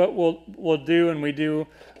as what we'll do, and we do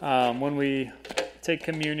when we take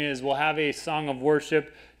communion, is we'll have a song of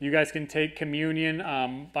worship. You guys can take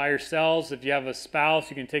communion by yourselves. If you have a spouse,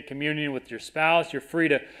 you can take communion with your spouse. You're free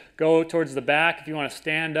to go towards the back if you want to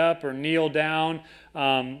stand up or kneel down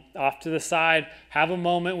off to the side. Have a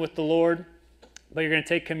moment with the Lord. But you're going to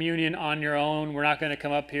take communion on your own. We're not going to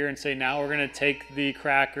come up here and say, now we're going to take the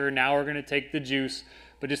cracker, now we're going to take the juice.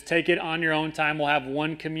 But just take it on your own time. We'll have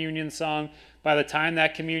one communion song. By the time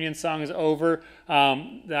that communion song is over,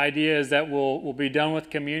 the idea is that we'll be done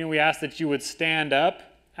with communion. We ask that you would stand up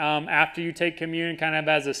after you take communion, kind of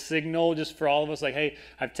as a signal just for all of us, like, hey,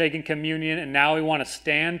 I've taken communion, and now we want to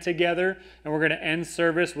stand together, and we're going to end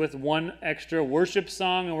service with one extra worship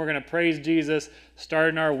song, and we're going to praise Jesus,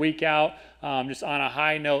 starting our week out just on a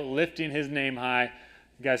high note, lifting his name high.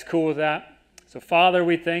 You guys cool with that? So, Father,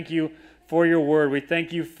 we thank you for your word. We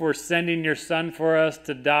thank you for sending your son for us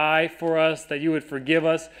to die for us, that you would forgive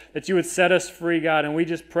us, that you would set us free, God. And we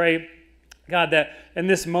just pray, God, that in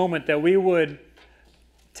this moment that we would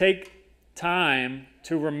take time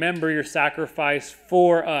to remember your sacrifice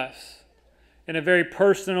for us in a very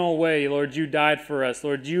personal way. Lord, you died for us.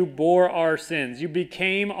 Lord, you bore our sins. You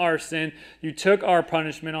became our sin. You took our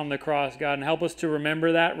punishment on the cross, God, and help us to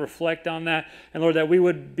remember that, reflect on that, and Lord, that we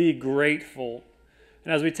would be grateful.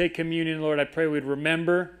 And as we take communion, Lord, I pray we'd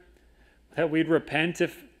remember, that we'd repent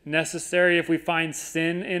if necessary, if we find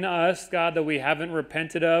sin in us, God, that we haven't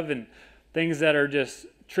repented of, and things that are just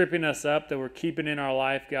tripping us up, that we're keeping in our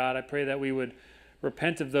life, God. I pray that we would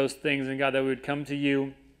repent of those things, and God, that we would come to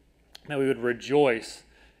you, that we would rejoice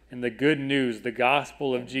in the good news, the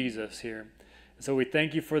gospel of Jesus here. And so we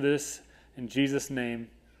thank you for this. In Jesus' name,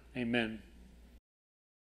 amen.